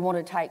asked, oh, do you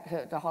want to take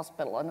her to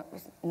hospital? And it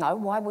was, no,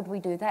 why would we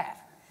do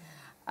that?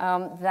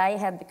 They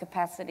had the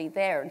capacity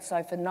there. And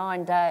so for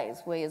 9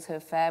 days, we as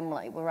her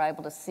family were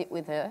able to sit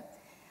with her,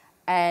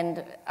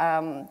 and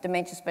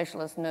dementia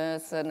specialist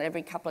nurse, and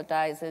every couple of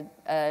days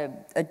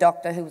a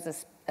doctor who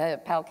was a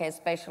PAL care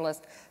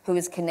specialist who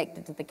was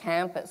connected to the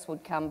campus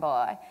would come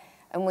by.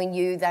 And we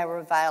knew they were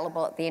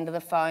available at the end of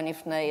the phone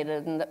if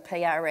needed, and that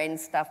PRN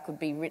stuff could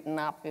be written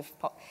up if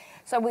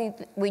so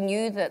we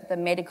knew that the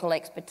medical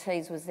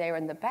expertise was there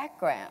in the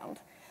background,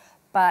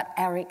 but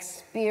our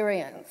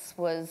experience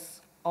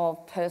was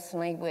of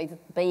personally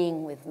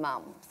being with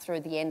mum through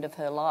the end of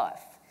her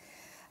life.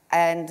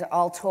 And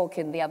I'll talk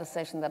in the other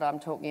session that I'm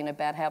talking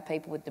about how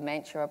people with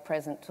dementia are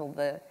present till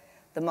the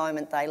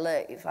moment they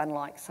leave,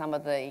 unlike some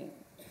of the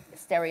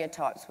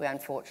stereotypes we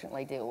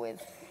unfortunately deal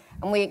with.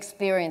 And we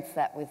experienced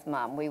that with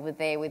mum. We were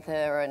there with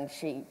her and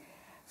she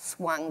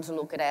swung to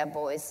look at our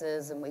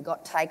voices, and we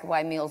got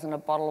takeaway meals and a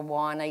bottle of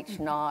wine each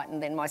night,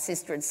 and then my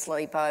sister would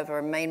sleep over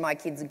and me and my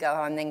kids would go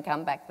home, then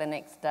come back the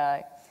next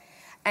day.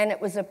 And it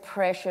was a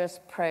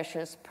precious,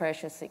 precious,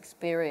 precious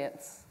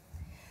experience.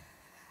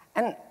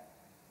 And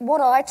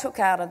what I took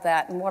out of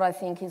that, and what I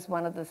think is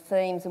one of the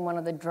themes and one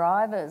of the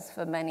drivers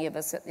for many of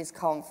us at this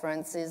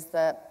conference, is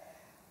that,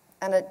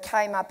 and it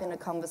came up in a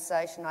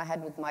conversation I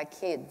had with my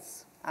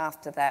kids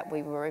after that,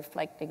 we were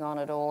reflecting on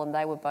it all, and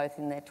they were both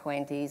in their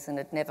 20s and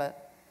had never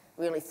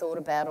really thought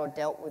about or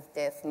dealt with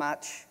death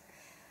much.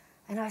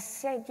 And I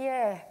said,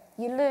 yeah,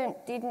 you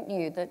learnt, didn't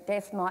you, that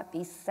death might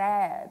be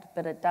sad,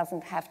 but it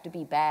doesn't have to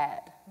be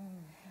bad.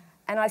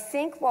 And I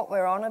think what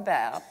we're on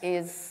about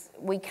is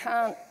we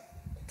can't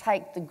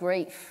take the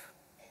grief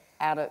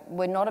out of,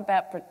 we're not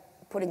about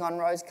putting on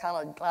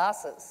rose-coloured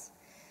glasses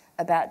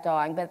about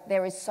dying, but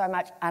there is so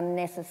much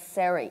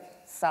unnecessary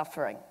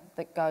suffering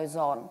that goes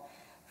on,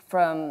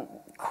 from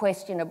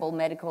questionable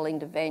medical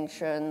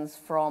interventions,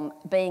 from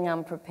being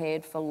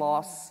unprepared for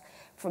loss,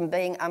 from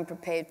being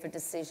unprepared for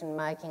decision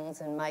makings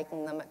and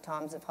making them at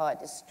times of high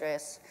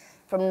distress,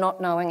 from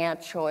not knowing our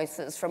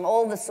choices, from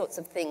all the sorts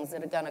of things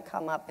that are going to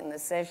come up in the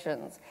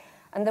sessions,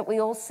 and that we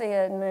all see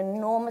an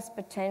enormous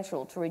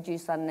potential to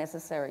reduce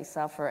unnecessary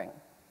suffering.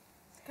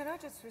 Can I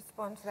just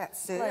respond to that,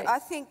 Sue? Please. I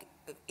think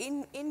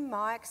in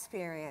my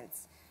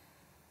experience,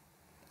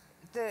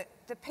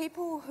 the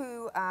people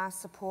who are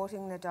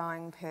supporting the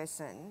dying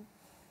person,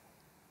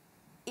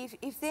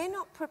 if they're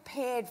not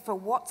prepared for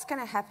what's going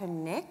to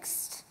happen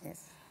next,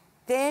 yes,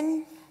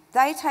 then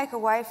they take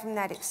away from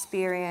that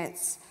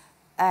experience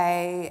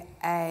a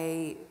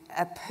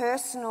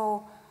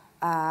personal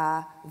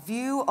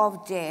view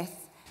of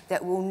death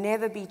that will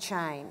never be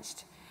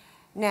changed.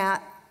 Now,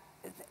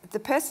 the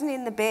person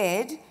in the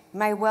bed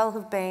may well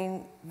have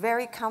been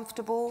very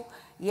comfortable.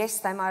 Yes,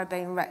 they might have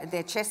been,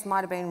 their chest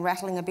might have been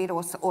rattling a bit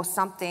or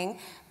something,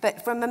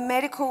 but from a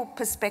medical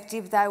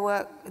perspective, they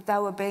were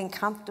being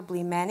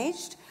comfortably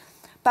managed.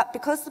 But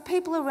because the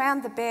people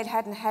around the bed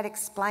hadn't had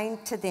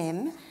explained to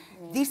them,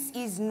 this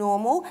is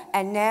normal,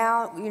 and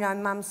now, you know,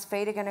 mum's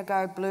feet are going to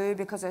go blue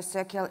because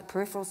her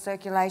peripheral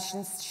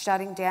circulation's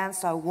shutting down,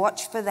 so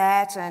watch for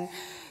that. And,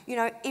 you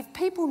know, if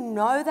people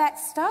know that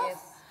stuff, yes,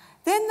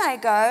 then they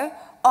go,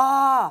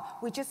 oh,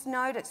 we just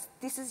noticed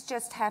this has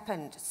just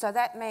happened. So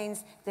that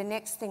means the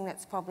next thing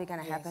that's probably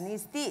going to happen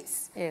is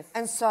this. Yes.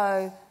 And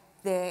so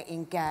they're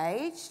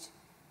engaged,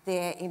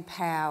 they're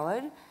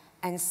empowered,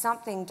 and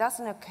something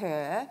doesn't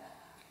occur,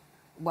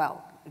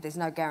 well, there's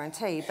no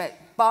guarantee, but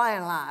by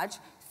and large,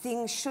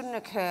 things shouldn't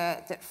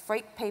occur that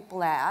freak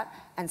people out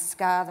and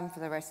scar them for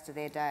the rest of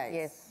their days.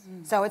 Yes.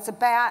 So it's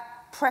about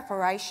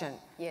preparation,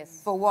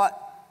 yes, for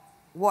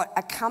what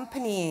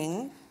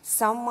accompanying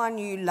someone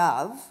you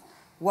love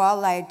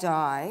while they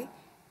die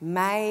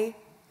may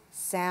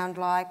sound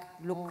like,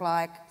 look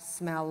like,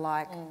 smell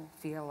like,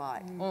 feel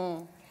like.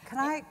 Can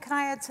I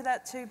add to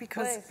that too?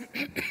 Because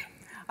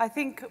I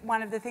think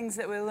one of the things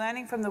that we're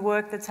learning from the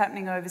work that's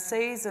happening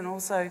overseas, and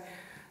also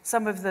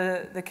some of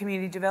the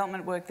community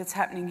development work that's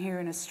happening here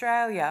in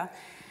Australia,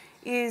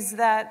 is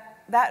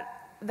that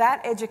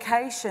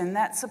education,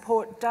 that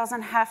support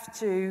doesn't have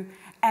to,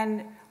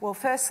 and well,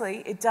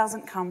 firstly, it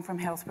doesn't come from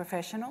health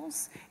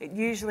professionals. It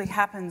usually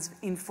happens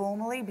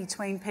informally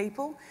between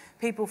people.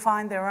 People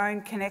find their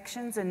own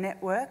connections and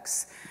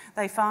networks.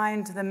 They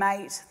find the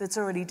mate that's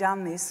already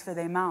done this for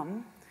their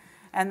mum,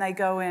 and they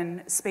go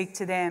and speak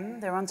to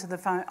them. They're on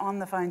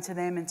the phone to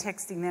them and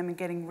texting them and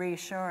getting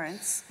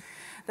reassurance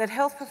that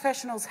health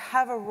professionals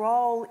have a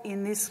role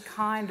in this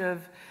kind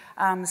of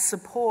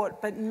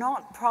support, but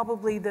not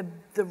probably the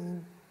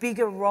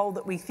bigger role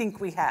that we think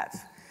we have.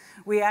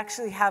 We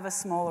actually have a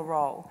smaller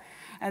role.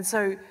 And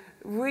so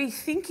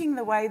rethinking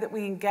the way that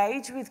we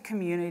engage with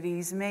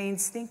communities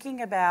means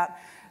thinking about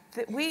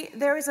that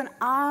there is an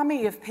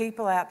army of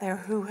people out there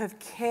who have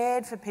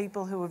cared for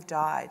people who have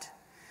died.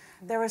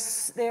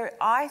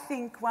 I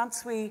think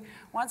once we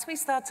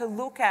start to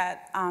look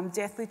at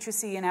death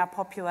literacy in our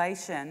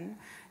population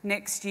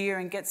next year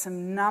and get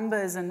some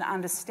numbers and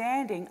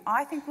understanding,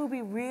 I think we'll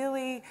be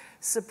really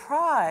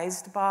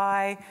surprised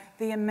by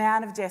the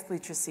amount of death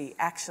literacy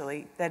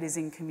actually that is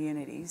in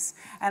communities.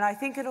 And I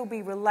think it'll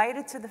be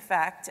related to the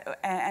fact,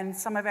 and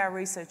some of our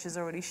research has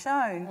already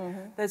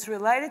shown, that it's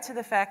related to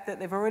the fact that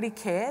they've already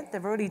cared,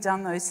 they've already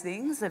done those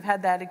things, they've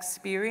had that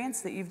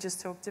experience that you've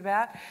just talked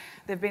about,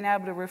 they've been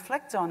able to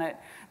reflect on it.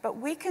 But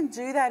we can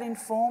do that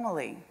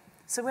informally.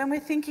 So when we're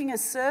thinking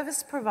as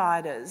service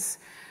providers,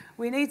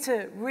 we need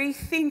to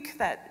rethink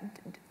that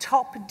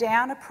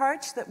top-down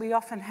approach that we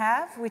often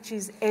have, which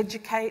is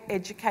educate,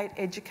 educate,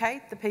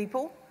 educate the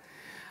people,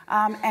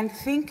 and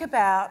think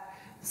about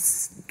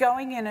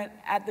going in it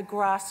at the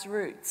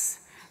grassroots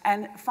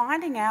and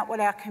finding out what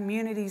our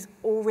communities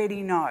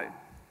already know.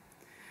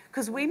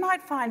 Because we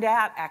might find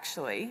out,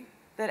 actually,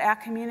 that our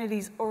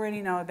communities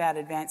already know about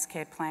advanced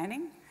care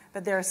planning,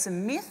 but there are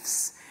some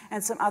myths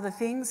and some other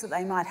things that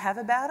they might have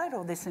about it,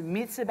 or there's some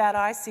myths about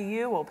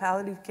ICU or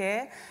palliative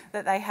care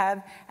that they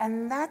have,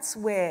 and that's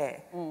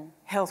where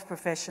health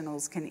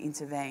professionals can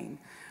intervene.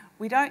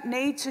 We don't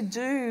need to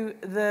do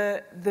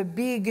the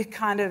big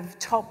kind of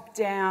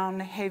top-down,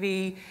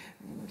 heavy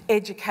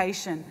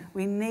education.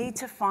 We need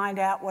to find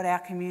out what our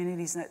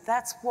communities know.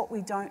 That's what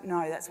we don't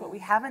know. That's what we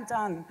haven't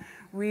done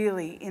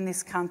really in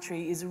this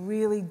country, is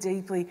really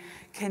deeply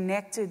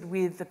connected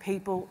with the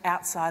people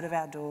outside of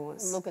our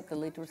doors. Look at the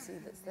literacy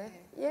that's there.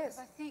 Yes.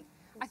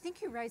 I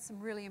think you raised some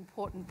really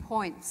important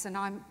points, and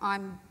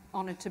I'm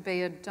honoured to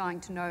be a Dying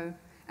to Know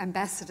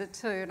ambassador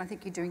too, and I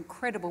think you do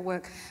incredible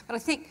work. But I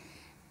think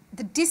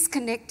the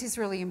disconnect is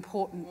really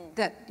important,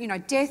 that, you know,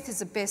 Death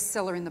is a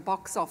bestseller in the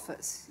box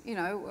office. You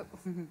know,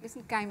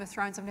 isn't Game of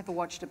Thrones? I've never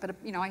watched it, but,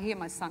 you know, I hear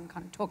my son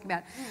kind of talking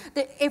about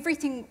that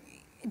everything.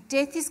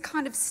 Death is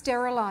kind of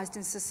sterilised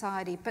in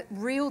society, but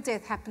real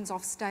death happens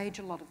off stage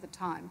a lot of the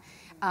time.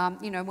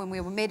 You know, when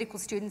we were medical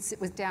students, it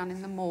was down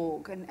in the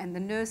morgue and the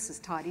nurses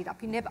tidied up.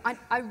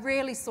 I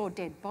rarely saw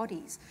dead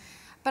bodies.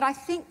 But I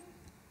think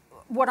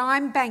what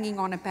I'm banging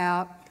on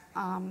about,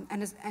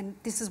 and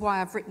this is why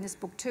I've written this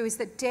book too, is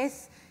that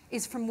death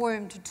is from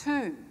womb to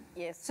tomb.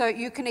 Yes. So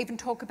you can even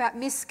talk about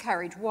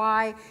miscarriage.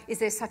 Why is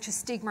there such a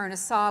stigma and a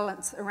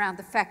silence around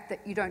the fact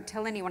that you don't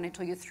tell anyone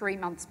until you're 3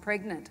 months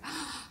pregnant?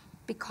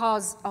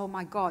 Because, oh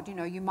my God, you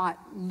know, you might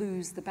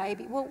lose the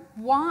baby. Well,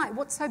 why?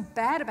 What's so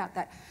bad about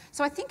that?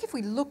 So I think if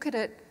we look at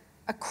it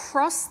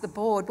across the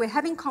board, we're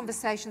having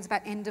conversations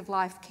about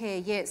end-of-life care,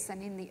 yes,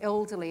 and in the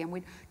elderly, and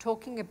we're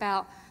talking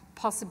about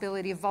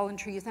possibility of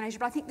voluntary euthanasia,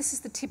 but I think this is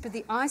the tip of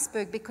the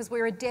iceberg because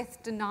we're a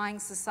death-denying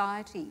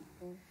society.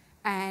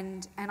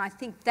 And I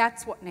think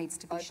that's what needs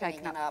to be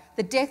shaken up.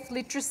 The death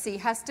literacy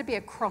has to be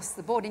across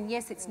the board, and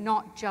yes, it's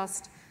not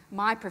just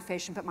my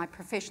profession, but my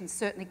profession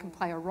certainly can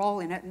play a role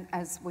in it, and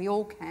as we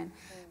all can.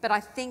 But I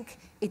think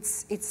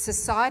it's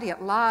society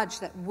at large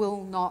that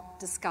will not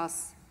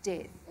discuss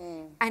death.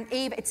 And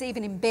it's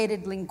even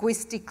embedded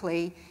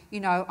linguistically.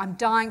 You know, I'm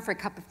dying for a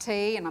cup of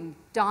tea, and I'm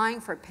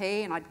dying for a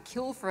pee, and I'd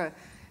kill for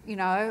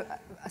a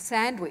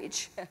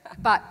sandwich.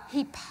 But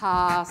he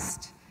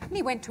passed, and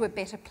he went to a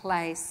better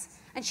place,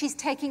 and she's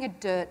taking a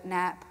dirt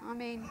nap. I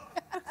mean,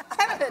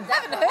 I haven't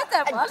heard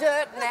that one. A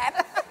dirt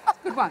nap.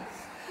 Good one.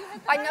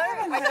 I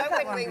know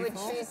when we were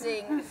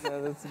choosing.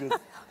 No, that's good.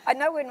 I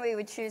know when we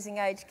were choosing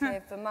aged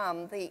care for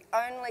Mum, the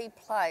only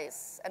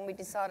place, and we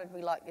decided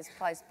we liked this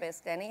place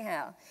best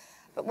anyhow.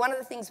 But one of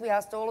the things we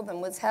asked all of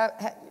them was how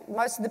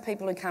most of the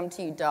people who come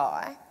to you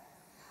die,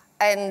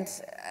 and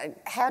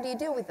how do you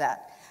deal with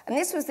that? And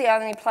this was the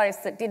only place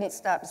that didn't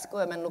start to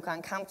squirm and look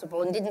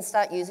uncomfortable and didn't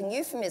start using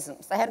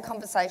euphemisms. They had a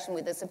conversation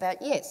with us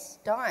about, yes,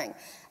 dying,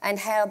 and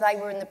how they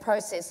were in the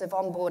process of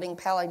onboarding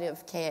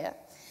palliative care.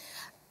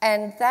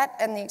 And that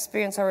and the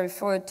experience I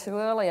referred to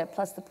earlier,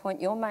 plus the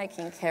point you're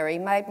making, Kerrie,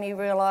 made me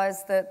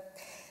realise that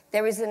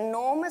there is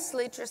enormous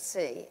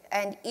literacy,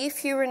 and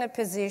if you're in a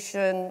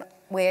position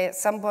where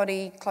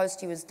somebody close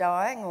to you is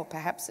dying, or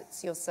perhaps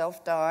it's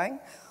yourself dying,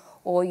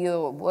 or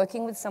you're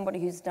working with somebody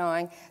who's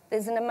dying,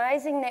 there's an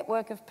amazing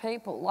network of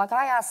people. Like,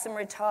 I asked some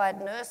retired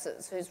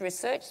nurses whose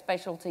research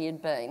specialty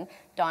had been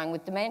dying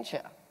with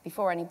dementia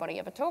before anybody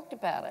ever talked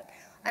about it.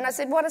 And I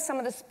said, what are some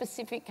of the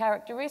specific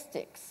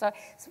characteristics? So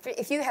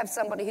if you have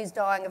somebody who's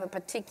dying of a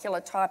particular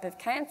type of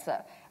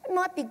cancer, it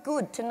might be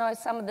good to know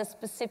some of the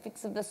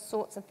specifics of the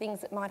sorts of things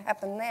that might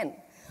happen then.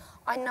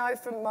 I know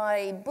from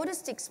my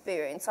Buddhist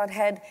experience,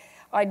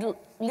 I'd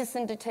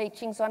listened to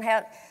teachings on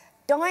how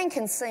dying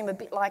can seem a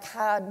bit like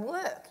hard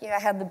work. You know,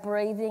 how the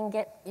breathing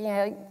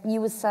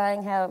you were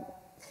saying how...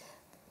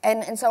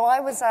 And so I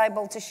was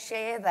able to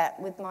share that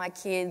with my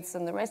kids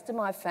and the rest of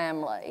my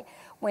family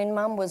when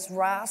Mum was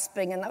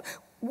rasping and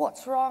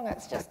what's wrong?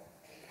 It's just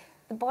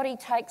the body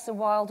takes a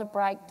while to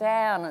break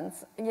down.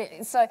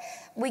 And so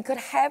we could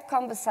have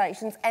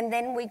conversations, and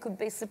then we could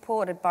be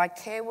supported by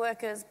care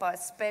workers, by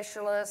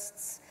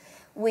specialists.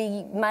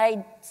 We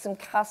made some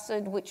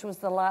custard, which was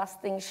the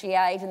last thing she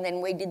ate, and then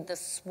we did the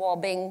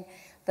swabbing,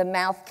 the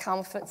mouth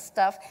comfort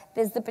stuff.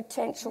 There's the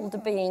potential to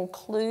be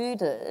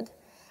included.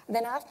 And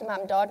then after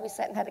Mum died, we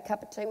sat and had a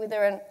cup of tea with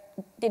her and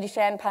did a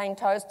champagne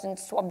toast and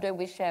swabbed her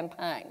with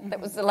champagne. That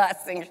was the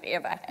last thing she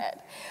ever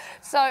had.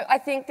 So I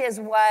think there's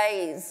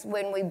ways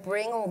when we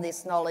bring all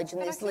this knowledge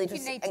and this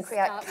literacy and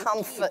create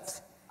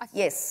comfort.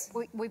 Yes.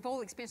 We've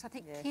all experienced, I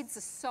think kids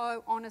are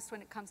so honest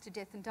when it comes to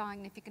death and dying,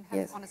 and if you can have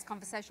an honest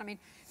conversation. I mean,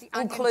 the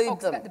Onion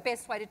talks about the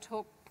best way to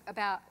talk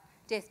about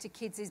death to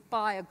kids is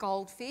buy a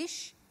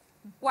goldfish,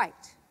 wait.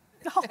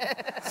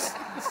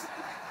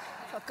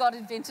 What God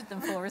invented them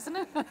for, isn't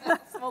it?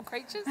 Small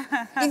creatures.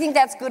 Do you think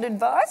that's good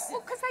advice?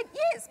 Well,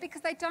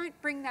 because they don't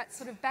bring that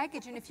sort of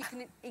baggage, and if you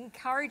can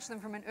encourage them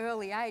from an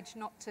early age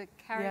not to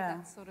carry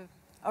that sort of...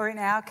 Or in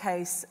our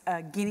case,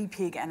 a guinea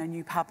pig and a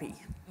new puppy.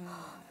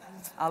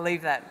 I'll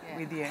leave that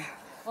with you.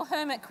 Well,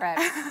 hermit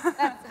crabs.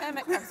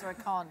 Hermit crabs are a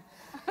con.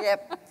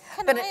 Yep.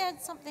 Can But I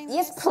add something?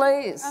 Yes, Liz?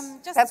 please.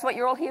 Just- That's what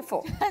you're all here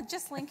for.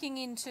 Just linking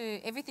into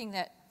everything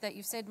that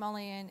you've said,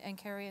 Molly and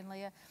Kerrie and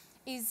Leah,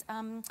 is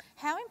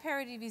how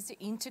imperative is to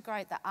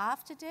integrate the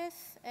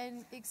after-death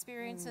and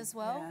experience as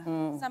well.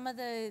 yeah. Some of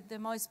the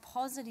most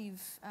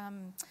positive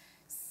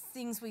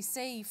things we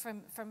see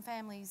from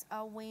families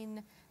are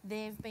when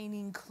they've been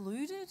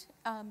included,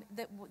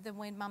 that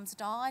when mum's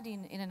died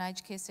in an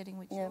aged care setting,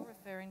 which you're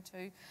referring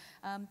to,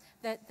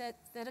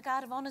 that a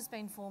guard of honour's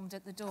been formed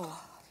at the door.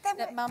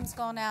 That mum's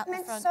gone out the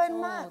front so door,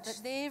 much.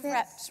 that they've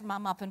wrapped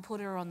mum up and put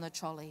her on the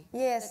trolley,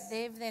 Yes. that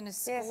they've then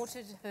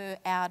escorted her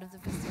out of the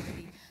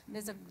facility.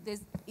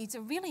 It's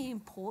a really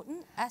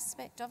important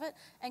aspect of it,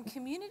 and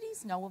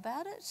communities know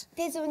about it.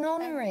 There's an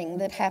honouring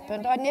that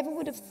happened. I never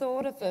would have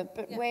thought of it,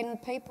 but when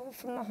people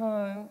from the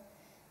home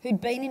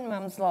who'd been in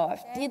mum's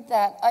life did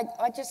that,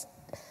 I just...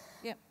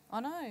 Yep, I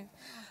know.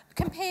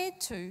 Compared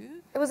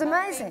to... It was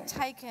amazing. Being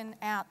taken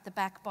out the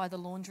back by the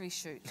laundry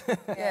chute.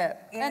 Yeah.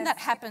 And that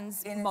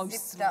happens mostly.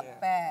 zipped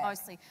up bag.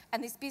 Mostly.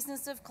 And this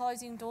business of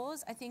closing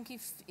doors, I think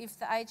if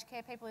the aged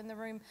care people in the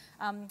room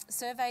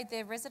surveyed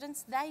their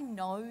residents, they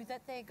know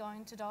that they're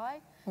going to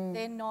die.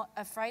 They're not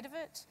afraid of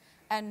it.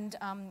 And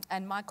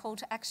my call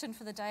to action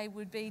for the day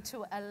would be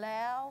to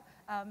allow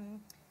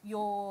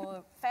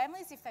your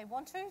families, if they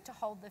want to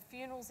hold the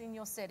funerals in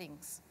your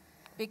settings,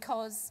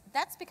 because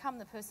that's become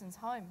the person's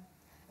home.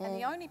 And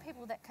the only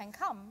people that can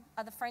come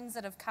are the friends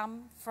that have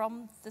come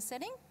from the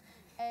setting.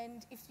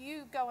 And if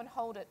you go and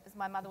hold it, as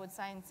my mother would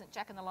say in St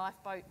Jack and the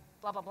Lifeboat,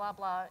 blah, blah, blah,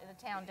 blah, in a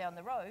town down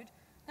the road,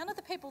 none of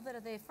the people that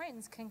are their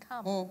friends can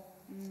come.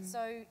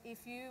 So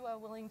if you are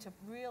willing to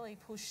really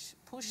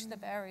push the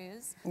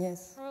barriers,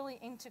 truly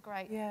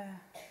integrate.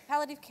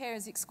 Palliative care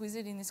is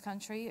exquisite in this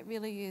country, it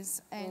really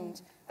is. And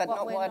But what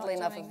not we're widely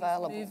enough doing is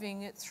available.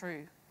 moving it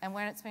through. And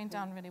when it's been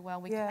done really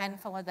well, we can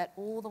follow that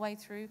all the way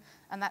through,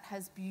 and that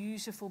has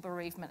beautiful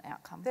bereavement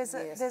outcomes.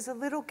 There's a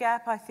little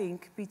gap, I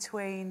think,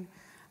 between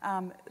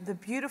the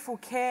beautiful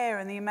care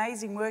and the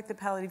amazing work that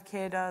palliative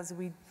care does.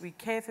 We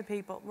care for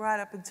people right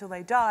up until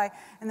they die,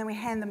 and then we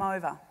hand them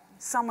over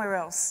somewhere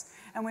else.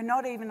 And we're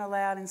not even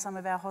allowed in some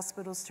of our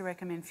hospitals to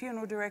recommend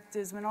funeral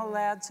directors. We're not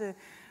allowed to,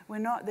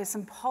 there's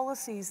some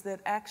policies that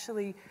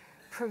actually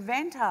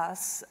prevent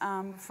us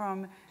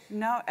from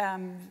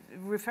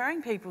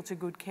referring people to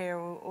good care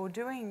or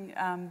doing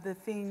the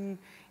thing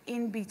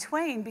in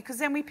between, because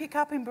then we pick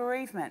up in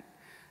bereavement.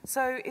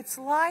 So it's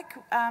like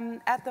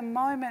at the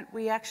moment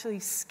we actually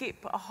skip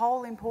a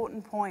whole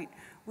important point,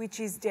 which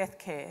is death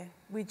care,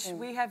 which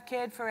we have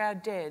cared for our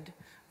dead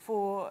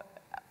for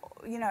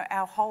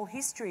our whole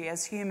history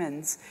as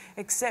humans,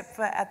 except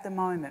for at the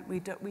moment. We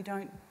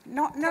don't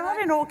not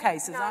in all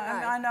cases.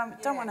 I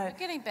don't want to...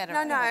 Getting better.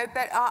 No,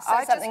 but Say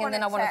I something just and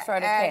then I want to throw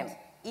to add Ken.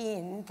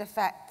 in the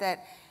fact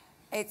that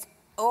it's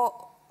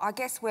all, I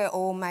guess we're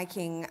all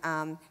making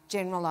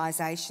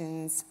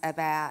generalisations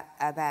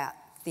about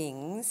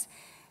things.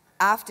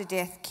 After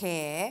death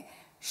care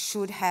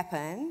should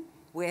happen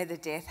where the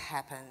death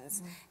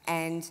happens,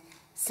 and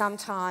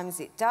sometimes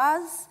it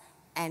does,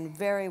 and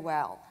very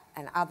well,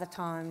 and other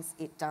times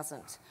it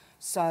doesn't.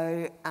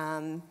 So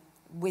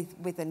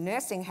with a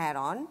nursing hat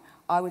on,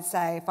 I would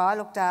say if I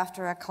looked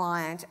after a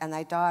client and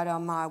they died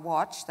on my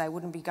watch, they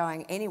wouldn't be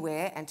going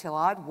anywhere until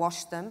I'd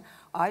washed them,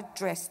 I'd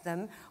dressed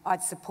them,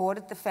 I'd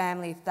supported the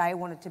family if they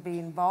wanted to be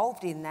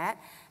involved in that,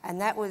 and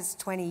that was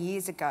 20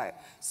 years ago.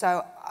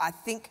 So I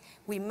think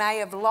we may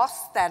have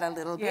lost that a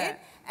little bit,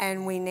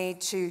 and we need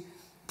to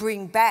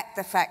bring back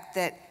the fact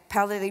that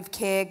palliative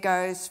care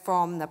goes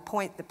from the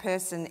point the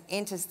person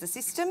enters the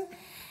system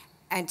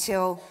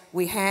until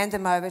we hand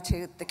them over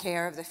to the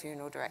care of the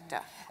funeral director.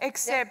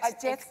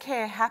 Except death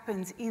care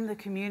happens in the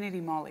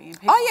community, Molly.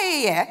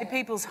 In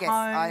people's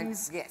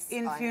homes,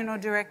 in funeral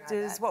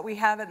directors. What we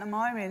have at the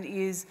moment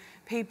is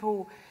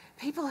people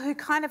who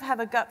kind of have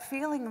a gut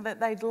feeling that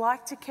they'd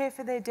like to care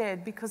for their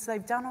dead because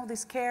they've done all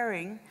this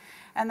caring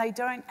and they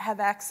don't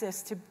have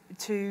access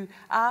to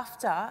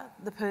after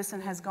the person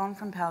has gone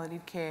from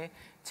palliative care,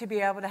 to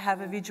be able to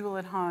have a vigil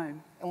at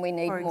home. And we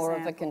need more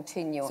of a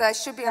continuum. So they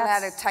should be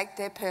allowed to take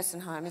their person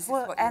home, is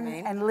what you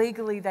mean? And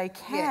legally they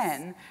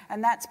can,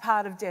 and that's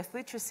part of death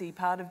literacy.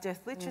 Part of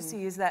death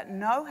literacy is that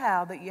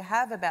know-how that you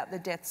have about the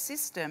death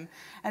system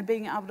and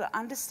being able to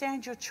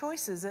understand your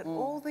choices at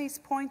all these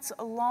points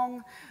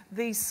along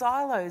these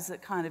silos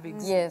that kind of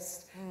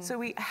exist. So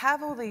we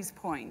have all these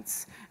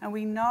points and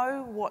we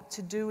know what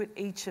to do at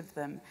each of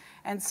them.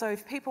 And so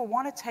if people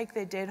want to take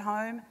their dead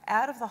home,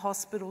 out of the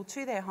hospital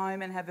to their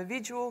home and have a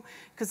vigil,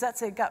 because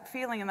that's their gut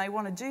feeling and they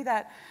want to do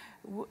that,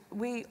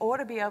 we ought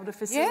to be able to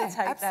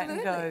facilitate that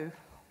and go.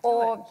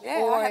 Or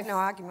I have no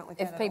argument with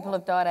that if people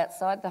have died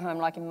outside the home,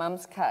 like in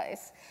Mum's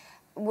case,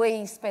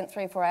 we spent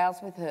 3 or 4 hours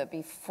with her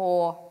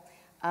before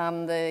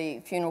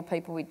the funeral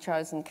people we'd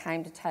chosen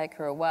came to take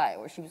her away,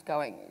 or she was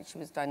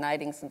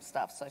donating some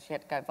stuff, so she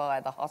had to go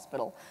via the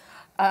hospital.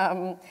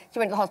 She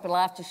went to the hospital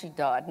after she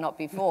died, not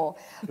before.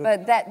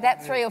 But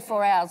that 3 or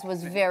 4 hours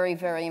was very,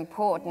 very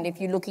important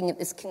if you're looking at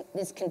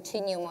this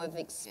continuum of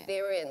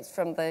experience,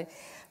 from the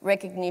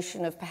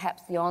recognition of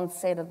perhaps the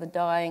onset of the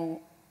dying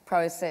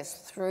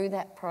process through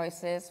that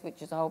process,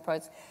 which is a whole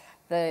process,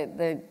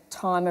 the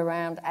time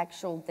around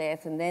actual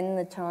death, and then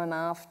the time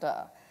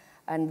after,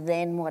 and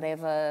then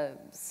whatever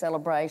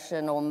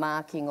celebration or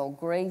marking or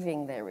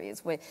grieving there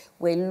is.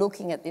 We're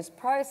looking at this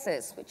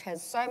process which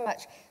has so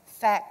much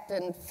fact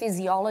and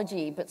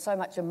physiology, but so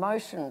much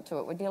emotion to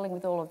it. We're dealing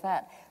with all of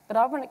that. But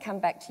I want to come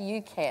back to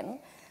you, Ken.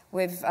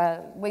 We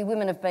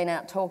women have been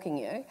out talking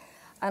you,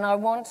 and I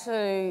want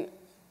to...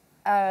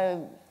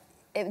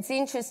 it's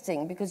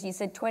interesting because you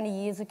said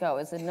 20 years ago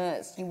as a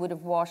nurse you would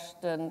have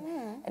washed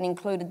and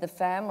included the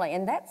family,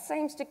 and that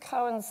seems to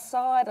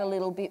coincide a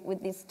little bit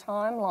with this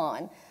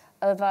timeline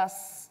of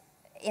us,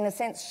 in a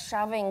sense,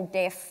 shoving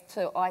death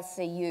to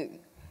ICU,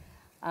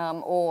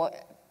 or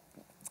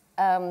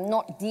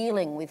not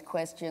dealing with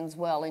questions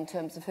well in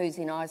terms of who's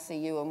in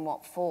ICU and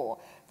what for,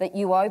 that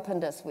you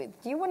opened us with.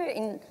 Do you want to,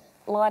 in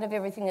light of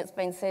everything that's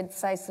been said,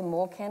 say some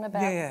more, Ken,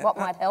 about what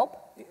might help?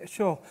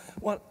 Sure.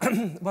 One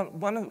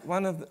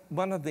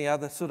of the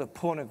other sort of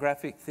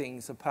pornographic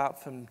things,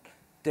 apart from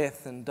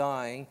death and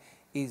dying,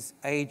 is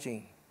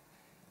ageing.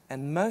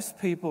 And most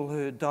people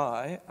who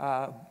die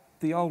are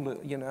the older,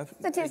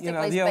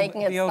 statistically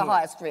speaking, it's the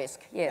highest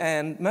risk, yes.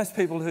 And most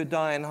people who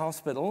die in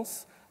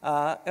hospitals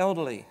are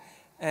elderly.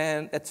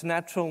 And it's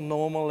natural,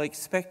 normal,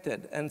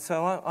 expected. And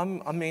so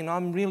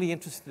I'm really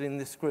interested in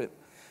this group.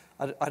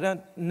 I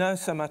don't know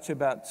so much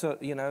about,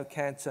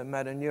 cancer,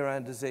 motor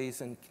neurone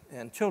disease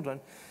and children,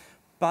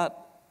 but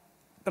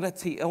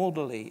it's the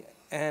elderly.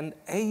 And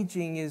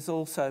ageing is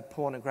also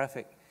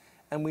pornographic.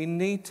 And we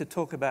need to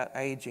talk about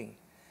ageing.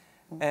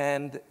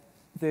 And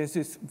there's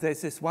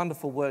this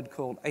wonderful word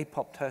called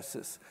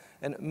apoptosis.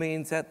 And it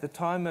means at the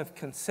time of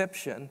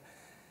conception,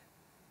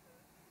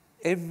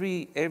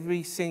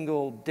 every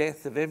single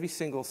death of every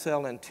single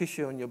cell and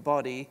tissue in your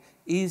body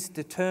is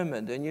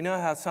determined. And you know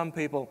how some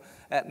people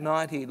at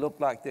 90 look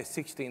like they're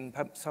 60, and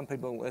some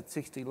people at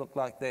 60 look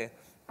like they're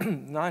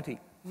 90.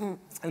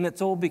 And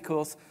it's all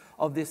because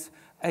of this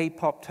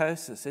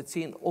apoptosis. It's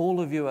in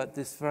all of you at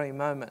this very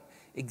moment,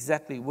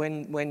 exactly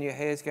when your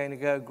hair's going to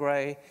go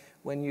grey,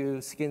 when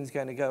your skin's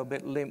going to go a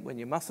bit limp, when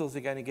your muscles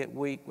are going to get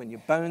weak, when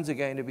your bones are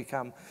going to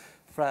become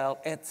frail,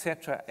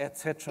 etc.,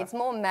 etc. It's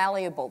more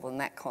malleable than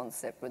that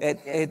concept. But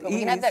we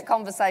can have that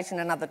conversation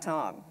another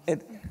time.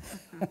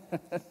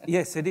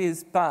 Yes, it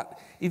is. But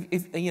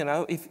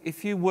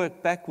if you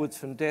work backwards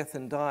from death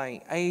and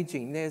dying,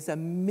 ageing, there's a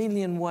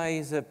million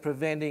ways of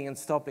preventing and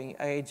stopping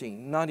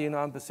ageing.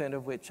 99%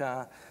 of which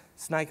are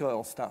snake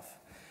oil stuff.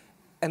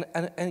 And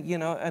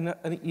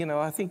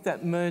I think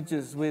that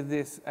merges with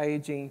this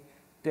ageing,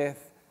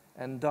 death,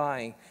 and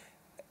dying.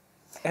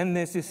 And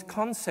there's this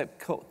concept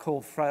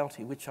called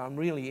frailty, which I'm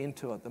really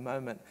into at the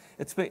moment.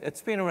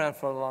 It's been around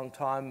for a long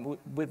time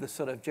with the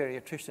sort of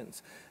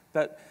geriatricians,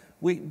 but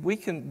we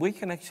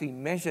can actually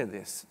measure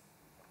this,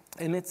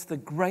 and it's the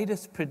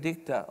greatest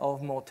predictor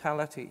of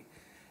mortality.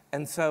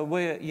 And so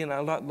we're,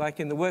 like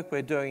in the work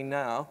we're doing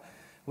now,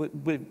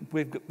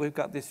 we've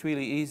got this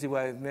really easy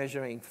way of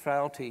measuring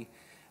frailty,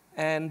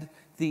 and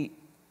the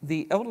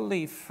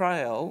elderly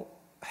frail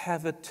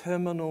have a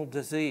terminal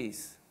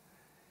disease.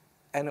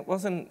 And it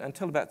wasn't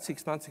until about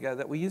 6 months ago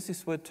that we used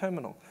this word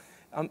terminal.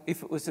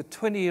 If it was a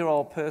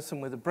 20-year-old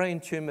person with a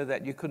brain tumour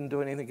that you couldn't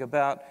do anything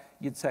about,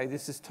 you'd say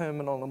this is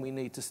terminal and we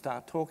need to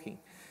start talking.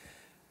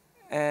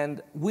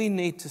 And we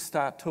need to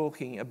start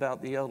talking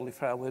about the elderly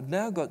frail. We've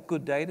now got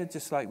good data,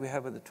 just like we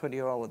have with the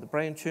 20-year-old with a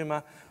brain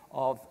tumour,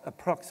 of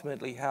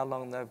approximately how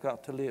long they've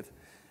got to live.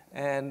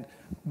 And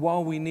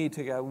while we need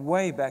to go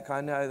way back,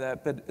 I know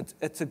that, but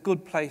it's a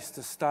good place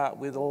to start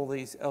with all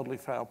these elderly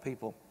frail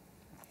people.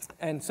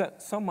 And so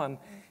someone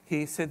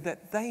here said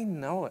that they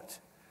know it.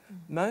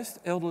 Most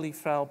elderly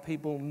frail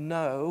people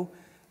know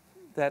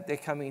that they're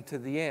coming to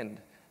the end.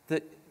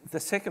 The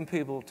second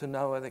people to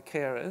know are the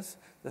carers,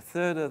 the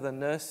third are the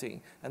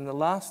nursing, and the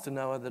last to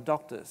know are the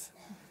doctors.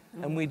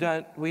 And we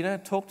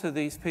don't talk to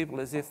these people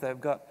as if they've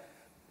got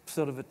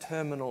sort of a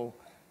terminal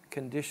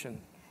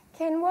condition.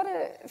 Ken,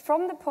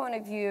 from the point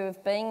of view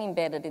of being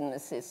embedded in the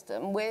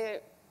system, we're,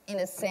 in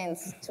a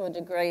sense, to a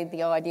degree,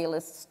 the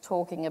idealists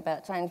talking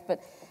about change,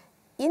 but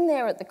in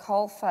there at the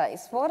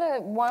coalface, what are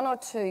one or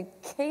two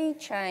key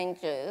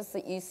changes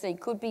that you see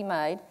could be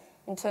made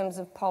in terms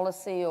of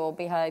policy or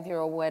behaviour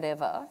or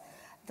whatever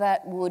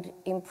that would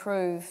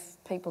improve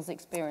people's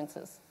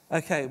experiences?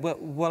 Okay,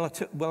 well,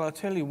 I'll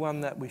tell you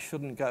one that we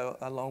shouldn't go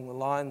along the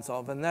lines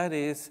of, and that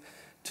is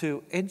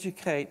to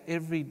educate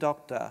every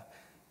doctor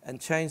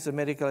and change the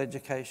medical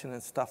education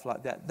and stuff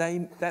like that.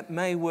 That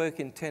may work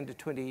in 10 to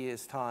 20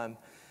 years' time,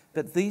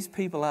 but these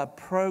people are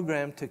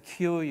programmed to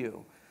cure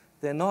you.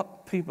 They're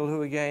not people who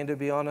are going to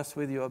be honest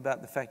with you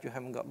about the fact you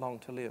haven't got long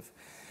to live.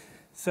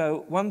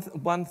 So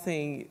one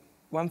thing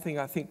one thing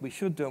I think we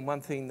should do, and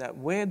one thing that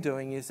we're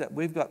doing, is that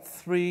we've got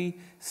 3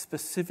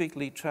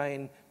 specifically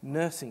trained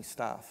nursing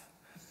staff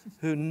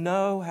who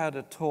know how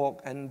to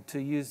talk and to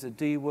use the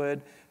D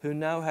word, who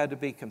know how to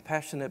be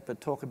compassionate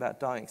but talk about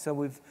dying. So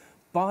we've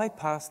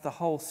bypassed the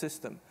whole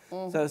system.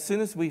 So as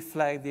soon as we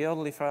flag the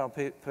elderly frail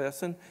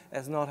person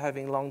as not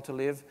having long to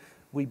live,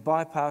 we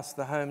bypass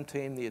the home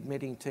team, the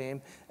admitting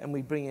team, and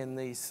we bring in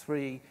these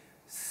 3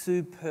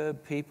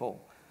 superb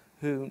people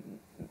who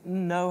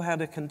know how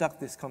to conduct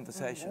this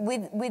conversation.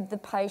 With the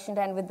patient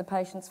and with the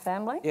patient's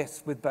family?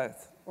 Yes, with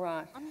both.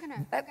 Right. I'm going to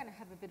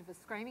have a bit of a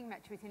screaming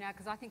match with you now,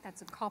 because I think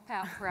that's a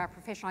cop-out for our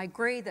profession. I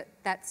agree that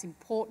that's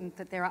important,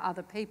 that there are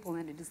other people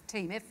and it is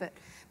team effort,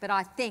 but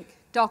I think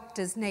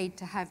doctors need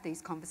to have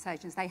these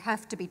conversations. They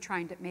have to be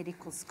trained at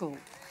medical school.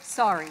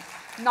 Sorry,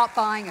 not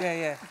buying it.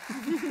 Yeah.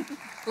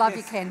 Love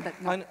you, Ken,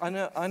 but not.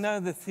 I know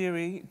the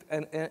theory,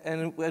 and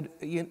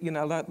you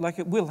know, like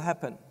it will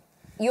happen.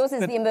 Yours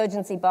is the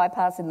emergency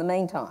bypass in the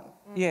meantime.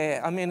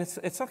 Yeah, I mean,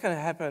 it's not going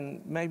to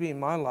happen maybe in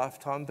my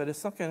lifetime, but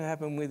it's not going to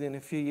happen within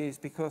a few years,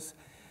 because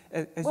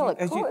as you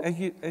I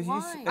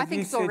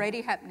think it's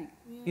already happening.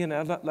 You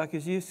know, like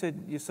as you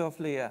said yourself,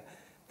 Leah,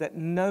 that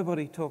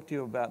nobody talked to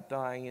you about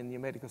dying in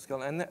your medical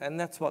school, and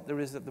that's what there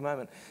is at the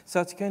moment.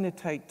 So it's going to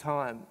take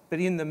time.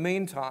 But in the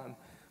meantime,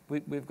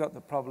 we've got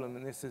the problem,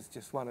 and this is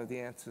just one of the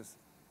answers.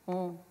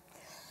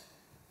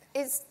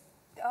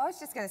 I was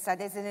just going to say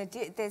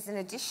there's an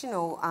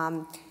additional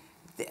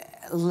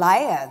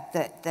layer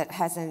that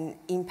has an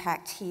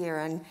impact here,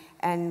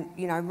 and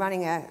you know,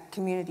 running a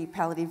community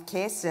palliative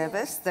care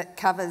service that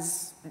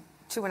covers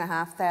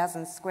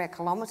 2,500 square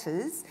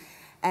kilometres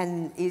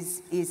and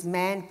is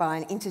manned by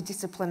an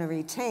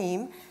interdisciplinary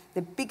team.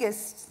 The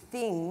biggest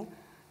thing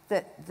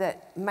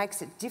that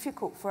makes it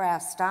difficult for our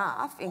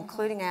staff,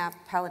 including our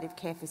palliative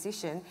care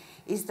physician,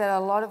 is that a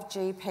lot of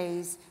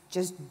GPs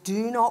just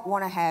do not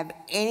want to have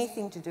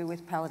anything to do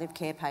with palliative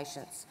care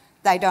patients.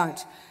 They don't.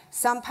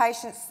 Some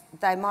patients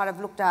they might have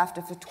looked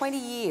after for 20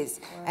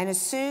 years, and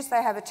as soon as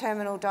they have a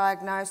terminal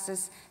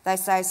diagnosis, they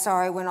say,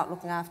 sorry, we're not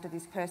looking after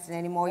this person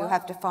anymore, you'll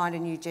have to find a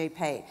new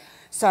GP.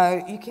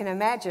 So you can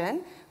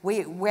imagine,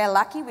 we're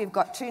lucky, we've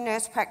got 2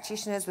 nurse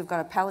practitioners, we've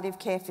got a palliative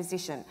care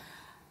physician.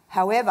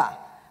 However,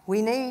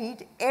 we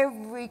need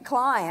every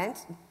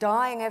client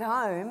dying at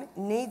home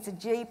needs a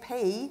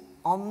GP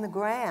on the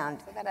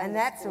ground, and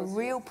that's a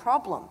real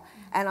problem.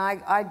 And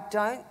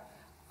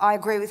I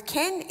agree with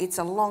Ken, it's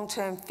a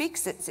long-term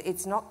fix,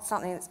 it's not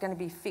something that's going to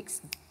be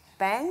fixed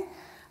bang.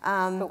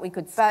 But we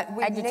could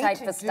agitate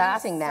for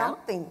starting now.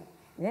 Something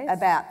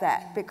about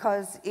that,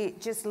 because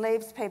it just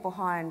leaves people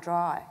high and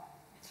dry.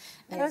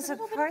 There's a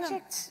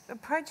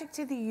project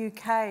in the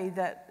UK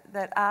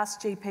that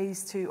asked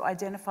GPs to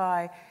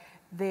identify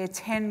their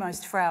 10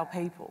 most frail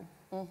people.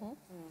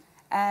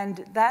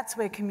 And that's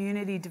where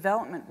community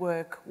development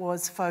work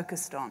was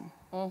focused on.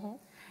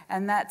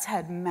 And that's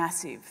had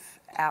massive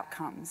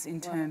outcomes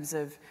in terms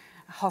of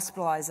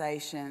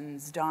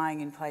hospitalisations,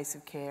 dying in place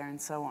of care,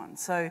 and so on.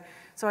 So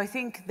I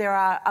think there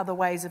are other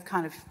ways of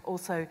kind of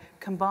also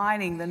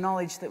combining the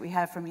knowledge that we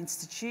have from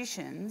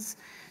institutions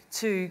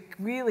to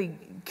really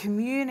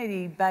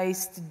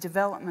community-based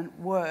development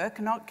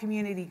work, not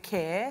community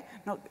care,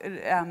 not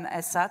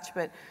as such,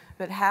 but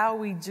how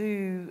we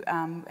do,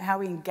 how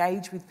we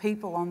engage with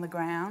people on the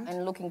ground.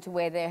 And looking to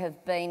where there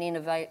have been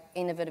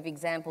innovative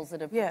examples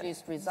that have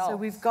produced results.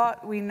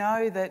 So we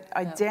know that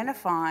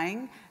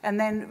identifying, and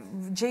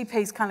then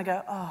GPs kind of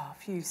go, oh,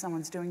 phew,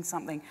 someone's doing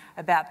something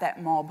about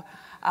that mob.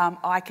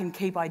 I can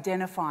keep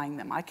identifying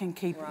them. I can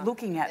keep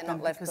looking at them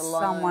because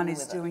someone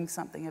is doing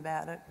something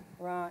about it.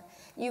 Right.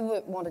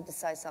 You wanted to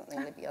say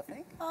something, Libby, I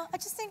think. I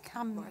just think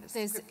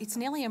it's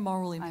nearly a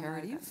moral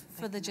imperative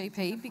for the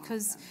GP,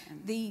 because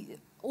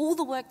all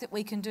the work that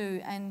we can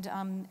do, and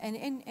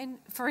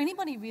for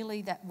anybody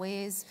really that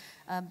wears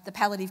the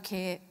palliative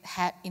care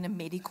hat in a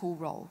medical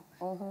role,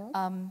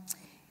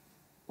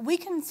 we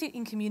can sit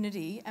in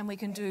community and we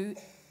can do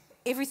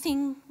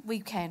everything we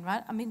can,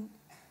 right? I mean,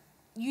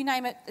 you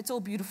name it, it's all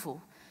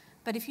beautiful.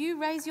 But if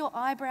you raise your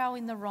eyebrow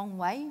in the wrong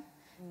way,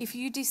 if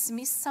you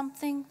dismiss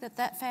something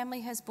that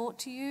family has brought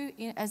to you,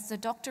 as the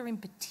doctor in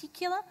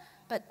particular,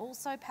 but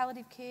also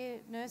palliative care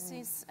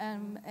nurses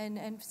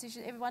and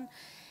physicians, everyone,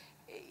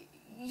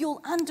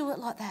 you'll undo it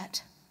like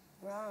that.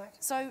 Right.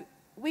 So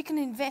we can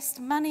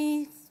invest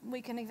money,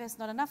 we can invest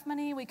not enough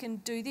money, we can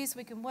do this,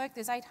 we can work.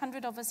 There's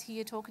 800 of us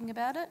here talking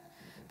about it.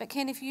 But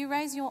Ken, if you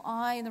raise your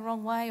eye in the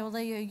wrong way, or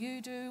Leah,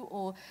 you do,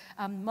 or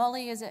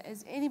Molly,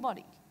 as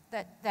anybody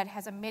that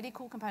has a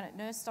medical component,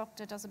 nurse,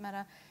 doctor, doesn't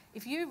matter,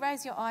 if you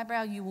raise your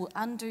eyebrow, you will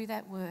undo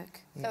that work.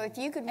 So if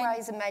you could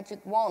raise a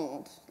magic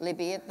wand,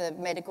 Libby, at the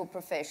medical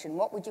profession,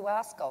 what would you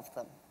ask of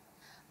them?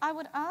 I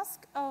would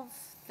ask of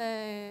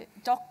the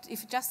doctor,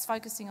 if just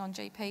focusing on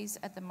GPs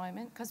at the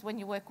moment, because when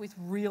you work with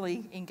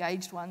really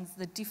engaged ones,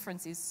 the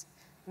difference is,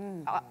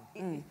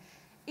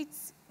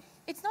 it's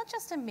not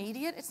just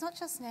immediate, it's not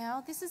just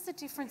now. This is the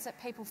difference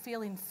that people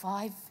feel in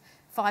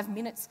 5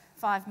 minutes,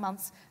 5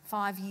 months,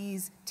 5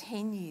 years,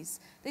 10 years.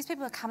 These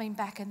people are coming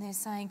back and they're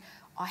saying,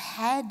 I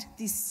had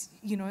this,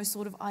 you know,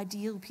 sort of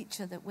ideal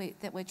picture that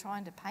we're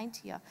trying to paint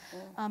here.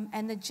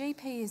 And the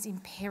GP is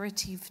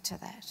imperative to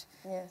that.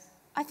 Yes.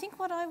 I think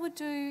what I would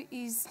do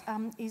is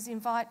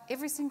invite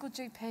every single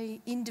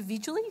GP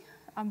individually.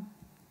 I'm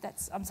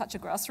such a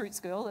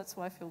grassroots girl, that's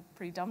why I feel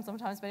pretty dumb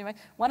sometimes, but anyway,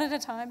 one at a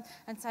time,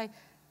 and say,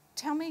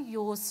 tell me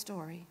your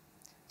story.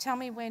 Tell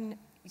me when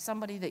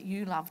somebody that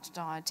you loved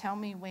died. Tell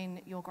me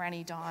when your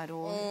granny died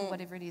or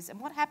whatever it is.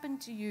 And what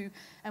happened to you?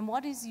 And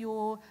what is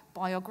your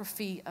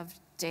biography of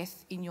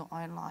death in your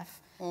own life?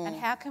 And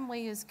how can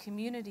we as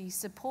community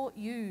support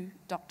you,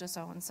 Dr.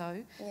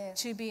 So-and-so,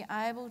 to be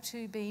able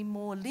to be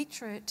more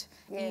literate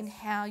in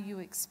how you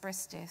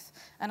express death?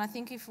 And I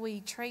think if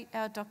we treat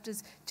our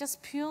doctors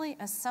just purely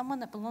as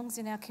someone that belongs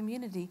in our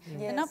community,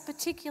 they're not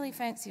particularly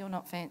fancy or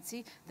not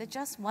fancy, they're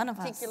just one of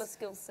us. Particular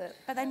skill set.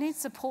 But they need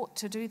support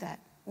to do that.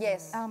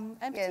 Yes. And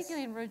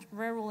particularly in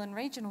rural and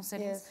regional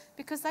settings,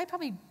 because they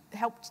probably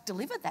helped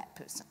deliver that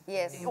person.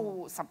 Yes.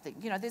 Or something.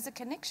 You know, there's a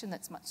connection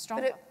that's much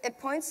stronger. But it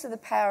points to the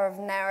power of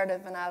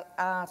narrative and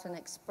art and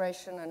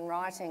expression and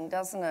writing,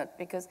 doesn't it?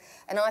 Because,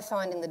 and I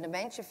find in the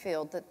dementia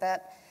field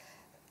that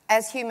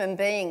as human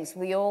beings,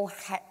 we all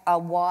are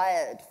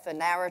wired for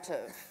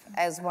narrative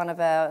as one of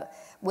our,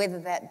 whether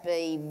that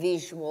be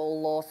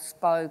visual or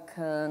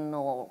spoken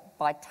or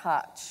by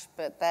touch,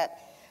 but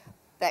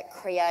that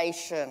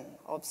creation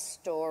of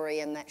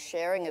story and that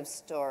sharing of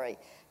story.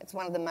 It's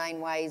one of the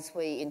main ways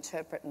we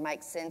interpret and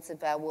make sense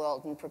of our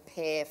world and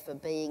prepare for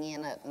being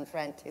in it and for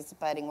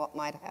anticipating what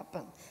might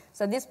happen.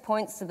 So this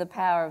points to the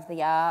power of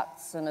the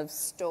arts and of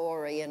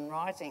story and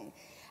writing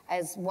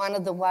as one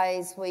of the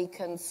ways we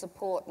can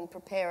support and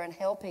prepare and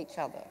help each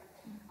other.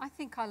 I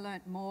think I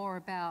learnt more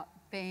about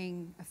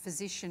being a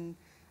physician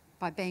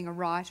by being a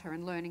writer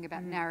and learning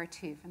about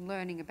narrative and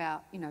learning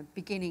about, you know,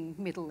 beginning,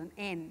 middle and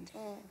end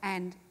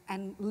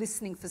and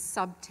listening for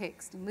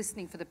subtext and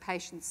listening for the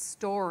patient's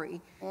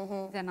story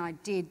than I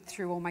did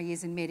through all my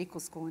years in medical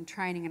school and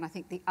training. And I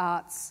think the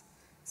arts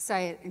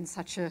say it in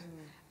such a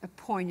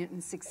poignant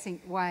and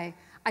succinct way.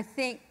 I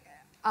think,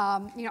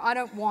 you know, I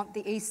don't want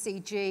the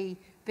ECG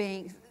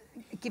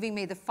giving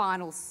me the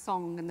final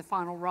song and the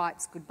final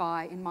rites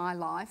goodbye in my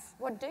life.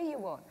 What do you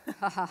want?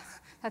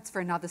 That's for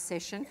another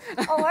session.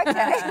 Oh,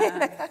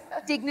 okay.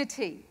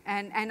 Dignity.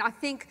 And I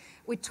think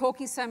we're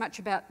talking so much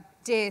about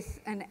death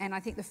and I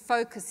think the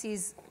focus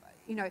is,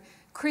 you know,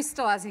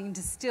 crystallising and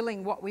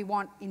distilling what we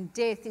want in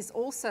death is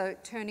also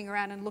turning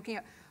around and looking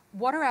at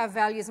what are our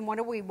values and what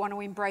do we want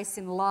to embrace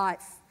in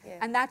life. Yeah.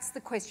 And that's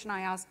the question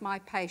I ask my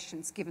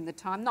patients given the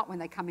time, not when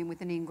they come in with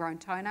an ingrown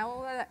toenail,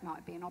 although that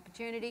might be an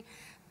opportunity,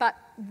 but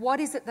what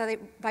is it that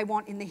they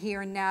want in the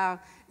here and now,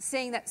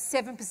 seeing that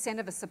 7%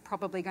 of us are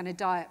probably going to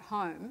die at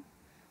home.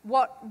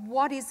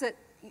 What is it?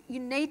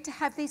 You need to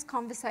have these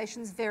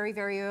conversations very,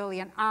 very early,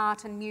 and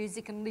art and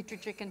music and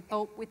literature can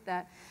help with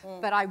that.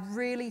 But I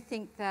really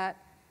think that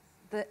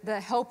the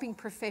helping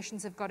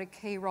professions have got a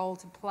key role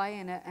to play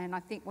in it, and I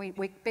think we're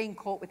being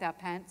caught with our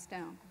pants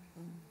down.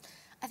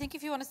 I think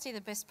if you want to see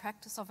the best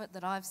practice of it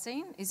that I've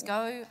seen is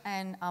go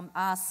and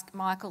ask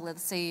Michael, the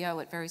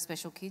CEO at Very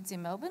Special Kids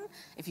in Melbourne,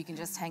 if you can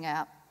just hang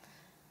out.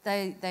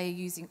 They're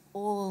using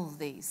all of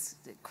these,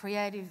 the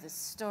creative, the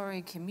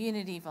story,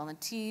 community,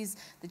 volunteers,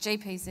 the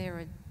GPs there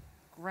are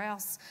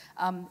grouse.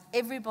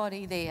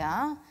 Everybody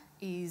there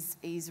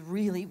is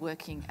really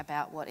working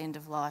about what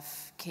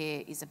end-of-life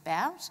care is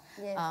about,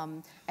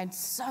 and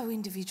so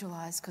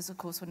individualised, because of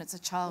course when it's a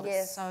child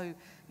it's so,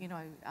 you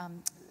know,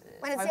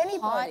 when it's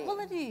anybody. Well,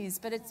 it is,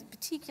 but it's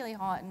particularly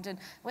heightened, and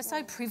we're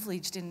so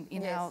privileged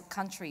in our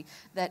country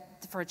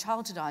that for a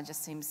child to die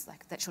just seems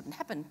like that shouldn't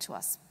happen to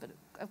us, but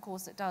of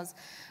course it does.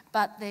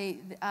 But the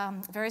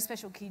Very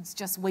Special Kids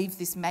just weave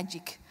this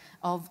magic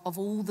of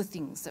all the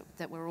things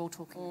that we're all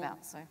talking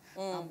about. So,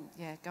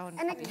 yeah, go and...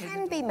 And it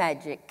can be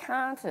magic,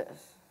 can't it?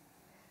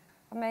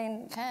 I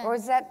mean, or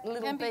is that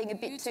being a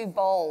bit too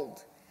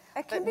bold?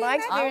 It can but be my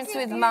magic experience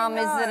with Mum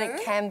is that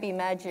it can be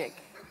magic.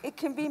 It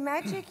can be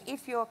magic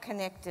if you're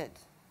connected,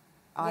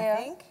 I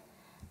think.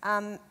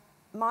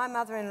 My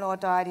mother-in-law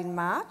died in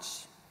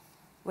March.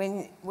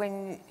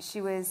 When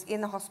she was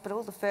in the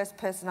hospital, the first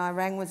person I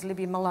rang was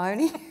Libby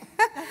Maloney.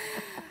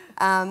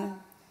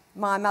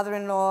 My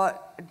mother-in-law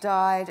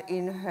died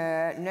in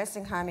her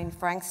nursing home in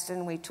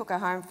Frankston. We took her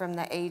home from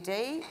the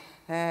ED.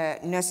 Her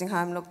nursing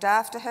home looked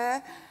after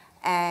her.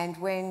 And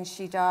when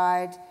she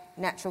died,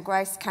 Natural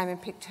Grace came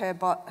and picked her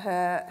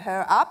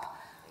up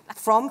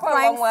from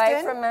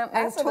Frankston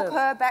and took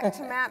her back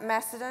to Mount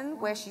Macedon,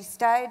 where she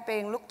stayed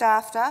being looked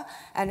after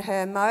and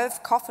her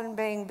mauve coffin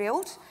being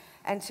built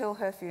until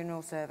her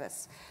funeral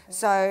service.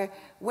 So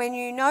when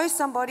you know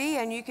somebody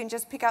and you can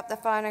just pick up the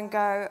phone and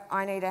go,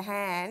 I need a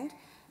hand,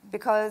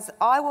 because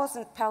I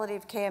wasn't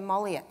palliative care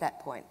Molly at that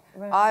point.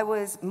 Right. I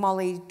was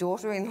Molly's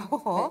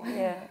daughter-in-law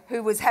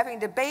who was having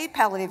to be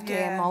palliative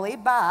care Molly,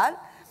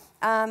 but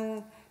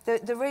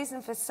the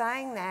reason for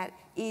saying that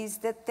is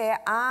that there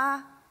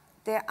are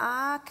there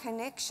are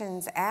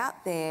connections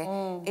out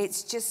there.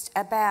 It's just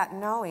about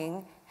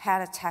knowing how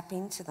to tap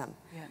into them.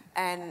 Yeah.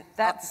 And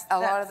that's a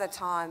lot of the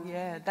time.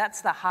 Yeah,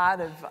 that's the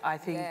heart of, I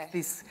think,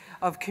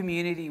 of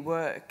community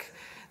work.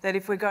 That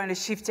if we're going to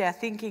shift our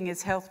thinking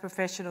as health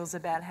professionals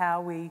about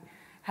how we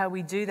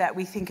do that,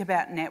 we think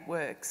about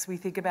networks, we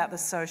think about the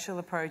social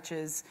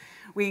approaches,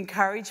 we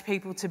encourage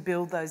people to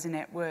build those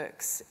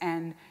networks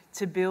and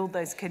to build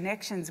those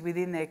connections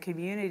within their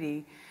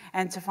community,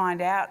 and to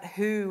find out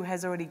who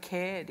has already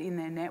cared in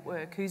their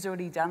network, who's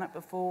already done it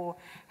before,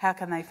 how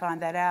can they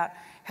find that out.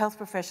 Health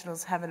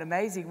professionals have an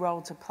amazing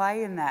role to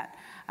play in that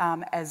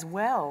as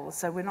well.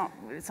 So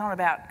it's not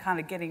about kind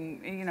of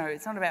getting,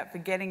 it's not about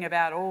forgetting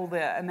about all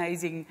the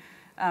amazing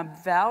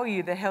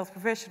value that health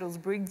professionals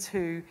bring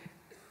to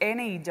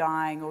any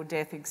dying or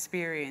death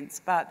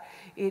experience, but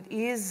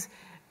it's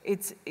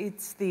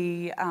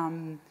the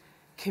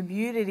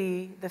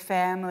community, the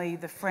family,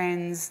 the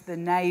friends, the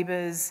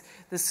neighbours,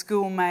 the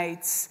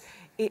schoolmates.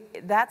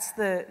 That's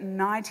the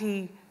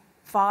 95%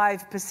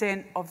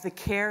 of the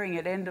caring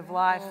at end of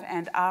life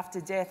and after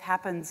death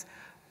happens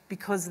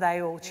because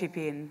they all chip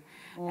in.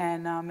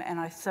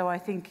 So I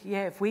think,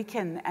 if we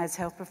can, as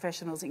health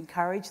professionals,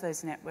 encourage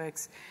those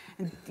networks.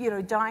 And,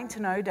 Dying to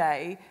Know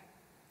Day,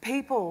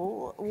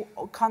 people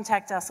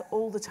contact us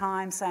all the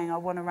time saying, I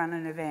want to run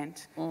an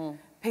event.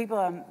 People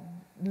are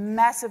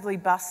massively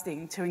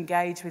busting to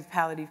engage with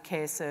palliative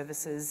care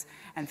services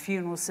and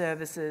funeral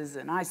services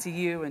and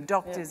ICU and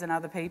doctors and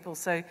other people.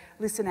 So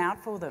listen out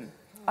for them.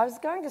 I was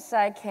going to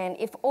say, Ken,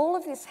 if all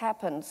of this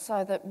happens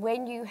so that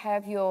when you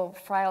have your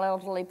frail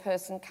elderly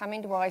person come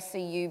into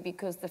ICU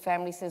because the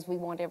family says we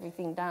want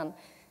everything done,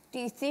 do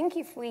you think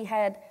if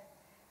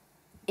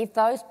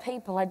those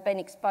people had been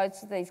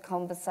exposed to these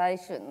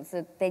conversations,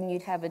 that then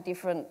you'd have a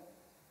different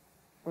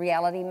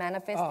reality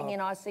manifesting in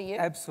ICU?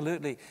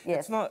 Absolutely. Yes.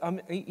 It's not,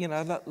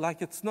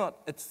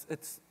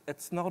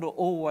 it's not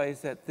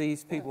always that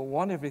these people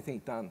want everything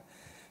done.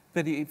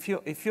 But if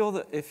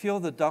you're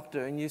the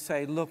doctor and you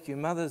say, look, your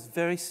mother's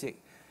very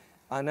sick,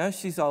 I know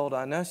she's old,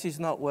 I know she's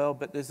not well,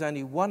 but there's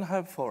only one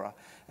hope for her,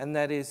 and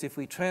that is if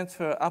we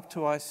transfer her up to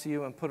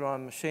ICU and put her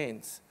on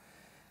machines,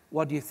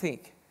 what do you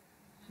think?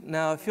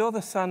 Now, if you're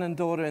the son and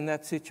daughter in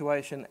that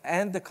situation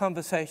and the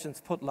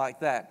conversation's put like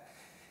that,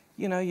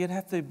 you'd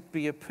have to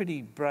be a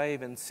pretty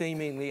brave and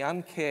seemingly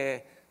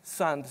uncare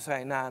son to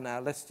say,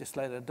 no, let's just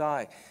let her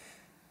die.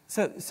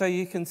 So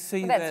you can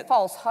see that... That's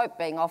false hope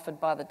being offered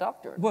by the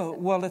doctor.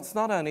 Well, it's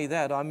not only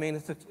that. I mean,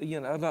 it's a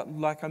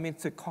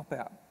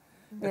cop-out.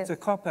 Yes. It's a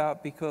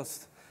cop-out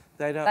because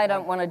they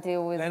don't want to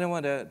deal with... They don't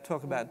want to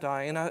talk about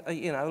dying. And,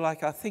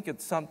 I think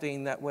it's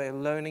something that we're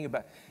learning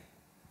about.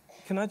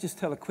 Can I just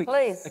tell a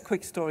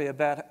quick story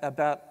about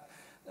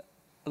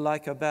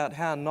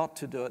how not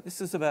to do it?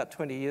 This is about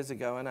 20 years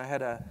ago, and I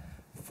had a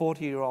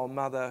 40-year-old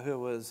mother who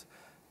was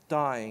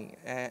dying,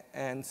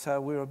 and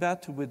so we were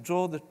about to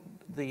withdraw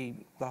the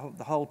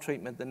whole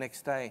treatment the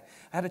next day.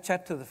 I had a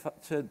chat to the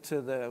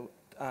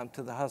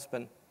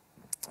husband,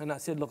 and I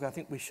said, look, I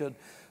think we should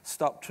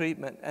stop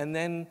treatment. And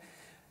then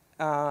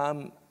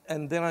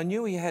I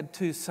knew he had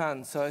 2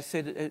 sons, so I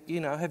said,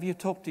 have you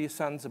talked to your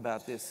sons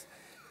about this?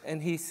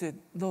 And he said,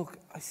 look,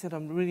 I said,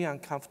 I'm really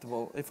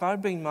uncomfortable. If I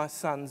bring my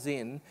sons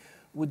in,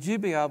 would you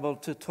be able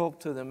to talk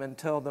to them and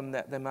tell them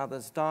that their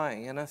mother's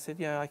dying? And I said,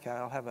 yeah, okay,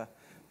 I'll have a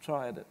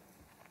try at it.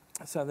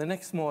 So the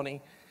next morning,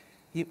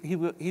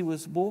 he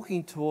was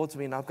walking towards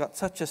me, and I've got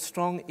such a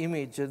strong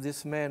image of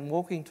this man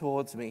walking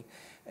towards me,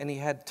 and he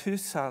had 2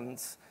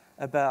 sons,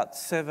 about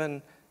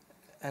 7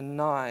 and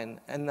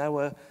 9, and they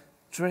were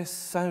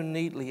dressed so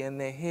neatly,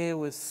 and their hair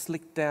was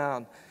slicked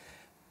down,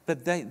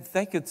 but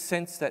they could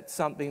sense that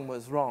something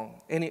was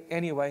wrong.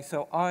 Anyway,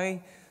 so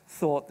I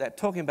thought that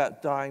talking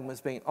about dying was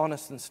being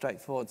honest and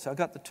straightforward. So I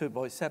got the 2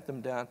 boys, sat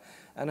them down,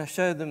 and I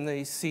showed them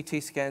these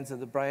CT scans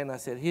of the brain. I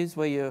said, here's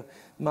where your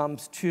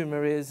mum's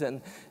tumour is,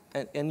 and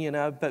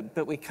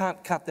but we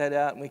can't cut that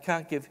out, and we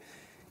can't give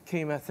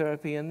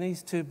chemotherapy. And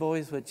these 2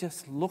 boys were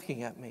just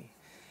looking at me.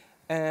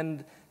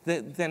 And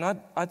then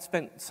I'd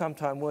spent some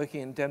time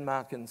working in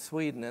Denmark and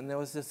Sweden, and there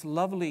was this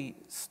lovely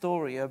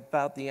story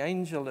about the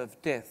angel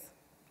of death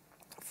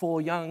for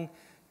young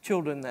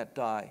children that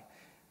die.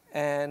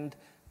 And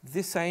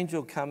this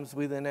angel comes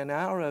within an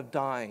hour of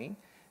dying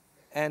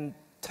and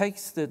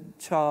takes the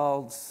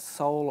child's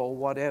soul or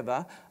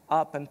whatever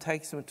up and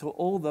takes them to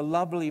all the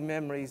lovely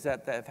memories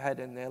that they've had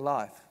in their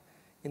life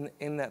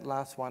in that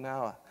last 1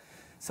 hour.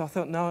 So I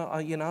thought, no,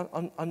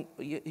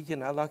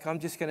 I'm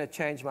just going to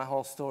change my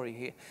whole story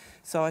here.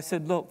 So I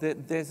said, look,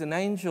 there's an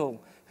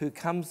angel who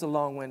comes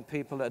along when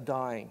people are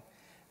dying,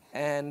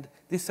 and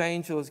this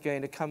angel is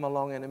going to come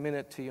along in a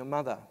minute to your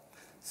mother.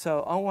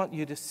 So I want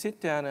you to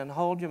sit down and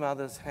hold your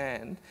mother's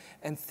hand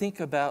and think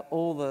about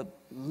all the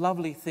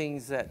lovely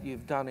things that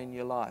you've done in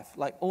your life,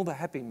 like all the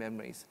happy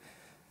memories,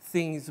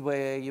 things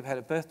where you've had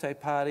a birthday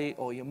party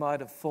or you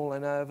might have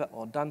fallen over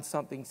or done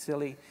something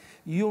silly.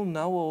 You'll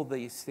know all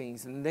these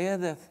things, and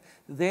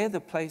they're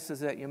the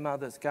places that your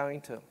mother's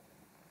going to.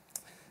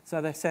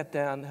 So they sat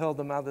down, held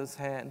the mother's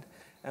hand,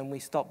 and we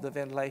stopped the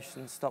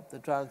ventilation, stopped the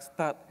drugs.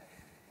 But,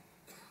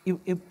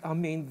 I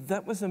mean,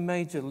 that was a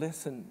major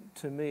lesson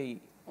to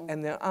me.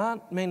 And there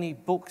aren't many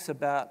books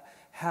about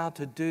how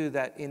to do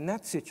that in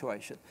that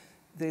situation.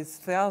 There's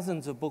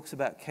thousands of books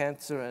about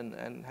cancer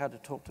and how to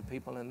talk to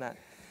people and that.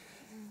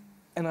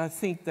 And I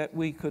think that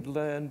we could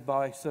learn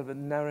by sort of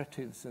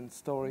narratives and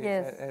stories,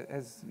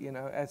 as you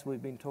know, as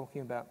we've been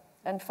talking about.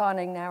 And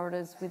finding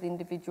narratives with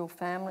individual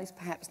families,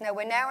 perhaps. Now,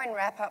 we're now in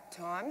wrap-up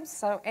time,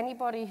 an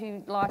anybody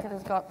who like it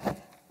has got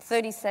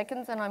 30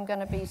 seconds, and I'm going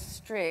to be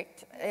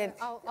strict. An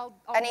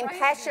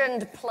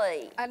impassioned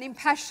plea. An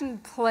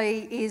impassioned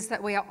plea is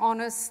that we are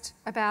honest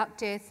about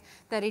death,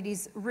 that it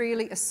is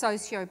really a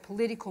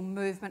socio-political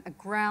movement, a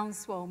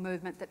groundswell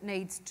movement that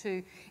needs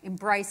to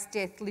embrace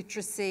death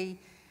literacy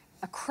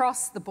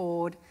across the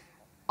board,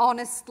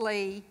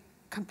 honestly,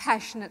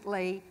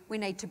 compassionately. We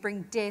need to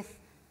bring death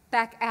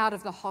back out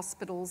of the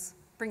hospitals,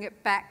 bring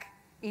it back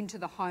into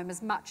the home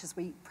as much as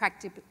we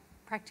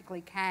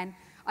practically can.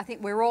 I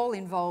think we're all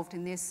involved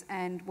in this,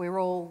 and we're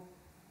all,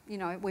 you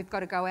know, we've got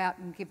to go out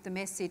and give the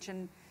message,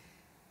 and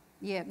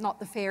yeah, not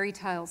the fairy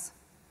tales.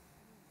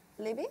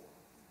 Libby?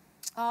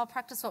 Oh,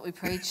 practice what we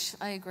preach.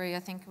 I agree. I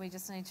think we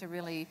just need to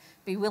really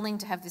be willing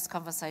to have this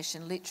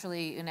conversation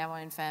literally in our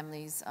own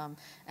families,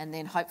 and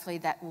then hopefully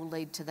that will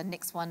lead to the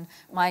next one.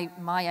 My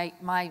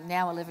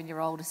now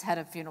 11-year-old has had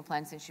a funeral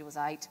plan since she was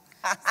 8.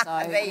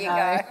 So, there you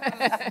go.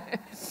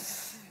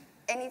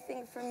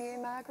 Anything from you,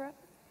 Margaret?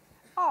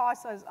 Oh, I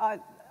suppose I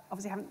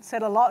obviously haven't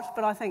said a lot,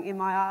 but I think in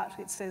my art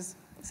it says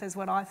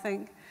what I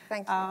think.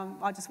 Thank you.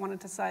 I just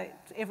wanted to say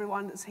to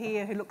everyone that's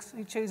here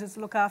who chooses to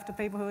look after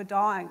people who are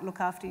dying,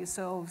 look after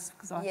yourselves,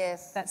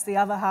 because that's the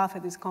other half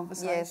of this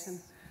conversation.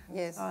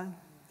 Yes.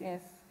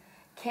 Yes.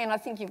 Ken, I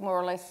think you've more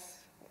or less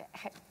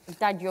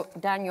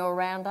done your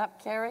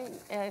roundup, Kerrie.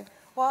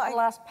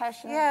 Last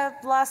passionate? Yeah,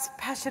 last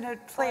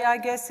passionate plea, I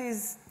guess,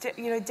 is,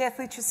 you know, death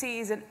literacy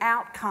is an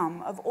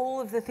outcome of all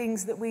of the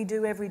things that we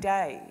do every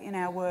day in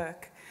our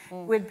work.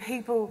 When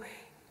people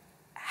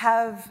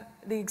have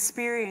the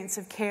experience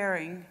of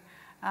caring,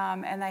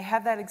 and they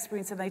have that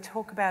experience and they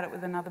talk about it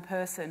with another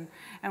person,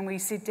 and we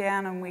sit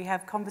down and we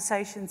have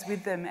conversations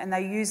with them, and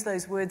they use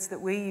those words that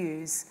we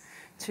use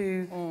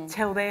to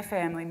tell their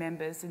family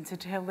members and to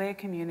tell their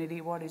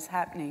community what is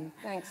happening.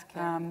 Thanks,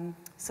 Ken.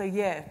 So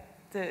yeah,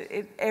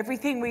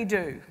 everything we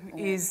do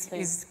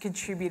is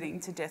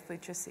contributing to death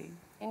literacy.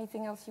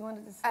 Anything else you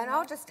wanted to say? And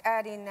I'll just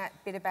add in that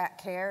bit about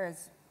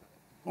carers.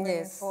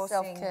 Yes,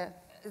 self-care.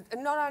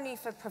 Not only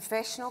for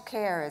professional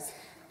carers,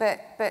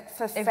 but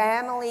for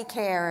family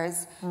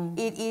carers,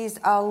 it is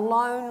a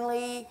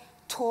lonely,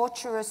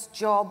 torturous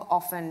job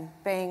often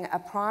being a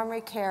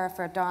primary carer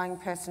for a dying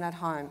person at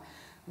home.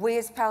 We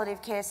as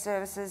palliative care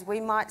services,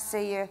 we might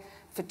see you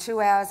for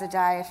 2 hours a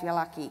day if you're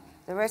lucky.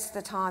 The rest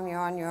of the time you're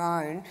on your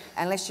own,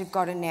 unless you've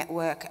got a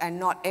network, and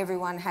not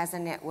everyone has a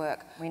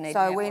network. We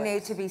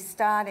need to be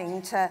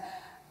starting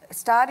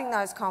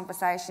those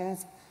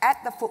conversations at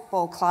the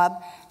football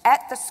club,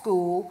 at the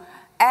school,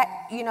 at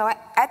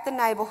the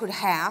neighbourhood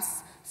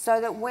house,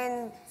 so that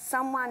when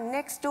someone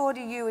next door to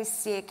you is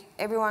sick,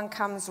 everyone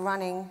comes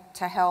running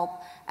to help,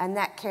 and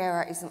that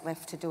carer isn't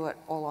left to do it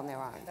all on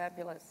their own.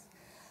 Fabulous.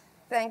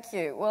 Thank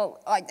you. Well,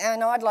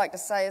 I'd like to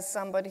say, as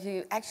somebody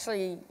who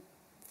actually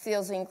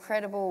feels the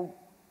incredible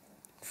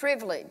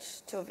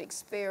privilege to have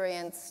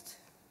experienced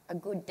a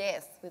good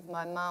death with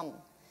my mum.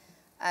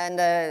 And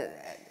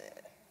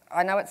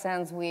I know it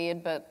sounds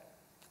weird, but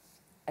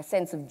a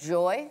sense of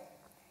joy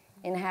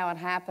in how it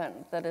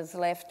happened that has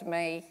left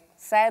me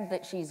sad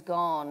that she's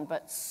gone,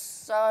 but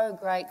so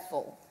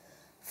grateful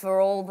for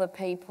all the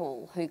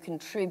people who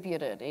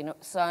contributed in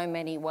so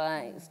many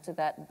ways to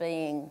that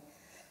being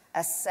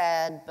a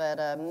sad but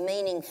a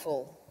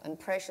meaningful and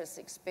precious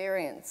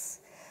experience.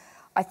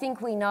 I think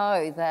we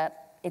know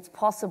that it's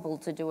possible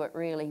to do it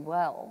really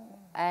well,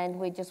 and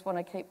we just want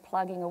to keep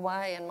plugging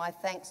away, and my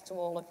thanks to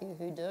all of you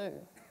who do.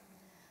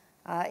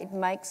 It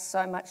makes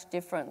so much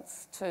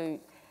difference to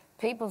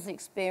people's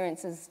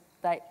experiences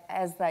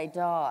as they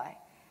die,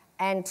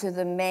 and to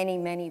the many,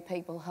 many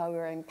people who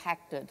are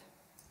impacted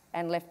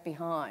and left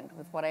behind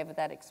with whatever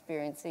that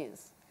experience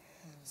is.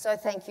 So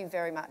thank you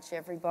very much,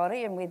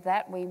 everybody, and with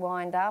that we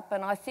wind up,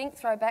 and I think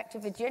throw back to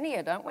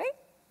Virginia, don't we?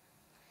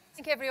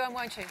 Thank everyone,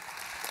 won't you?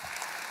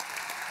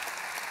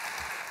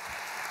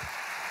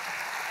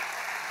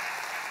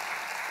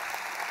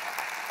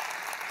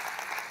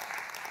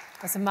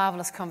 It was a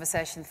marvellous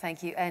conversation,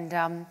 thank you.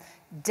 And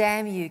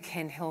damn you,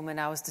 Ken Hillman,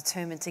 I was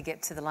determined to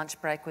get to the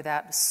lunch break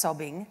without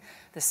sobbing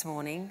this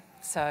morning.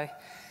 So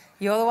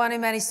you're the one who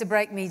managed to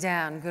break me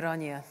down. Good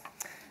on you.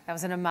 That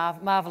was a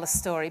marvellous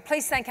story.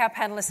 Please thank our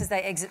panellists as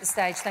they exit the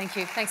stage. Thank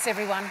you. Thanks,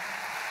 everyone.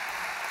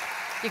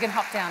 You can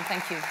hop down.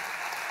 Thank you.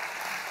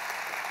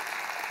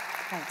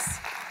 Thanks.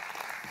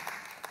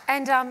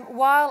 And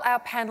while our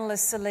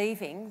panellists are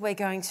leaving, we're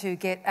going to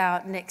get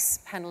our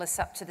next panellists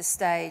up to the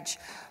stage.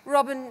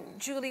 Robin,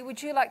 Julie,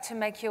 would you like to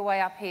make your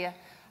way up here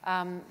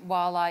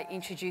while I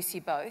introduce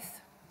you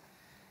both?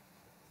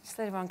 Just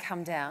let everyone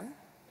come down.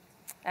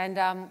 And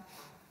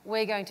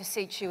we're going to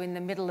seat you in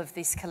the middle of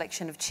this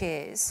collection of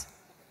chairs,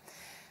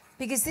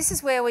 because this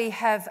is where we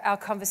have our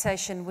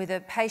conversation with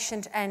a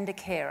patient and a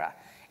carer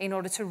in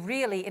order to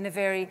really, in a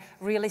very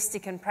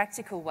realistic and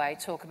practical way,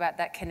 talk about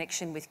that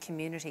connection with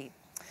community.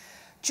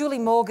 Julie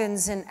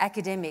Morgan's an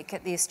academic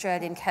at the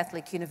Australian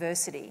Catholic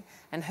University,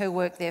 and her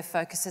work there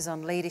focuses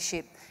on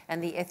leadership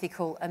and the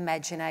ethical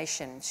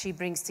imagination. She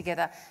brings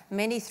together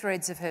many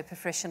threads of her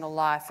professional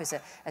life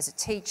as a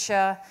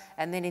teacher,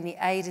 and then in the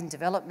aid and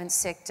development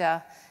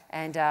sector,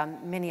 and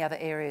many other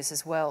areas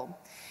as well.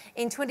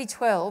 In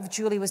 2012,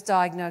 Julie was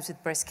diagnosed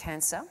with breast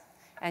cancer,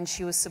 and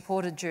she was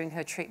supported during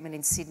her treatment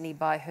in Sydney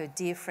by her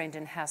dear friend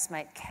and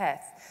housemate,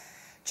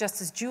 Kath.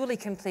 Just as Julie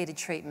completed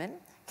treatment,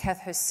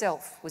 Kath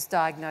herself was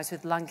diagnosed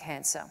with lung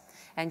cancer,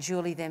 and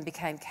Julie then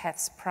became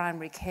Kath's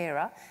primary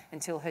carer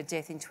until her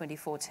death in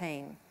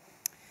 2014.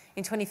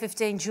 In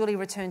 2015, Julie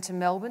returned to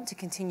Melbourne to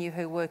continue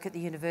her work at the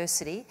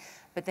university,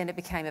 but then it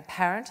became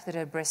apparent that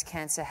her breast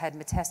cancer had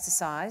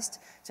metastasised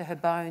to her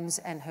bones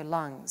and her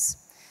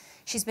lungs.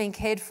 She's been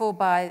cared for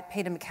by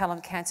Peter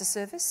MacCallum Cancer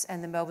Service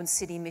and the Melbourne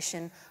City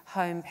Mission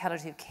Home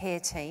Palliative Care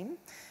team.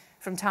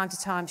 From time to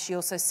time, she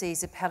also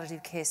sees a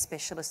palliative care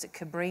specialist at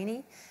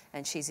Cabrini,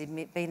 and she's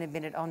been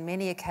admitted on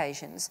many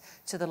occasions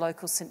to the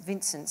local St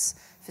Vincent's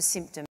for symptom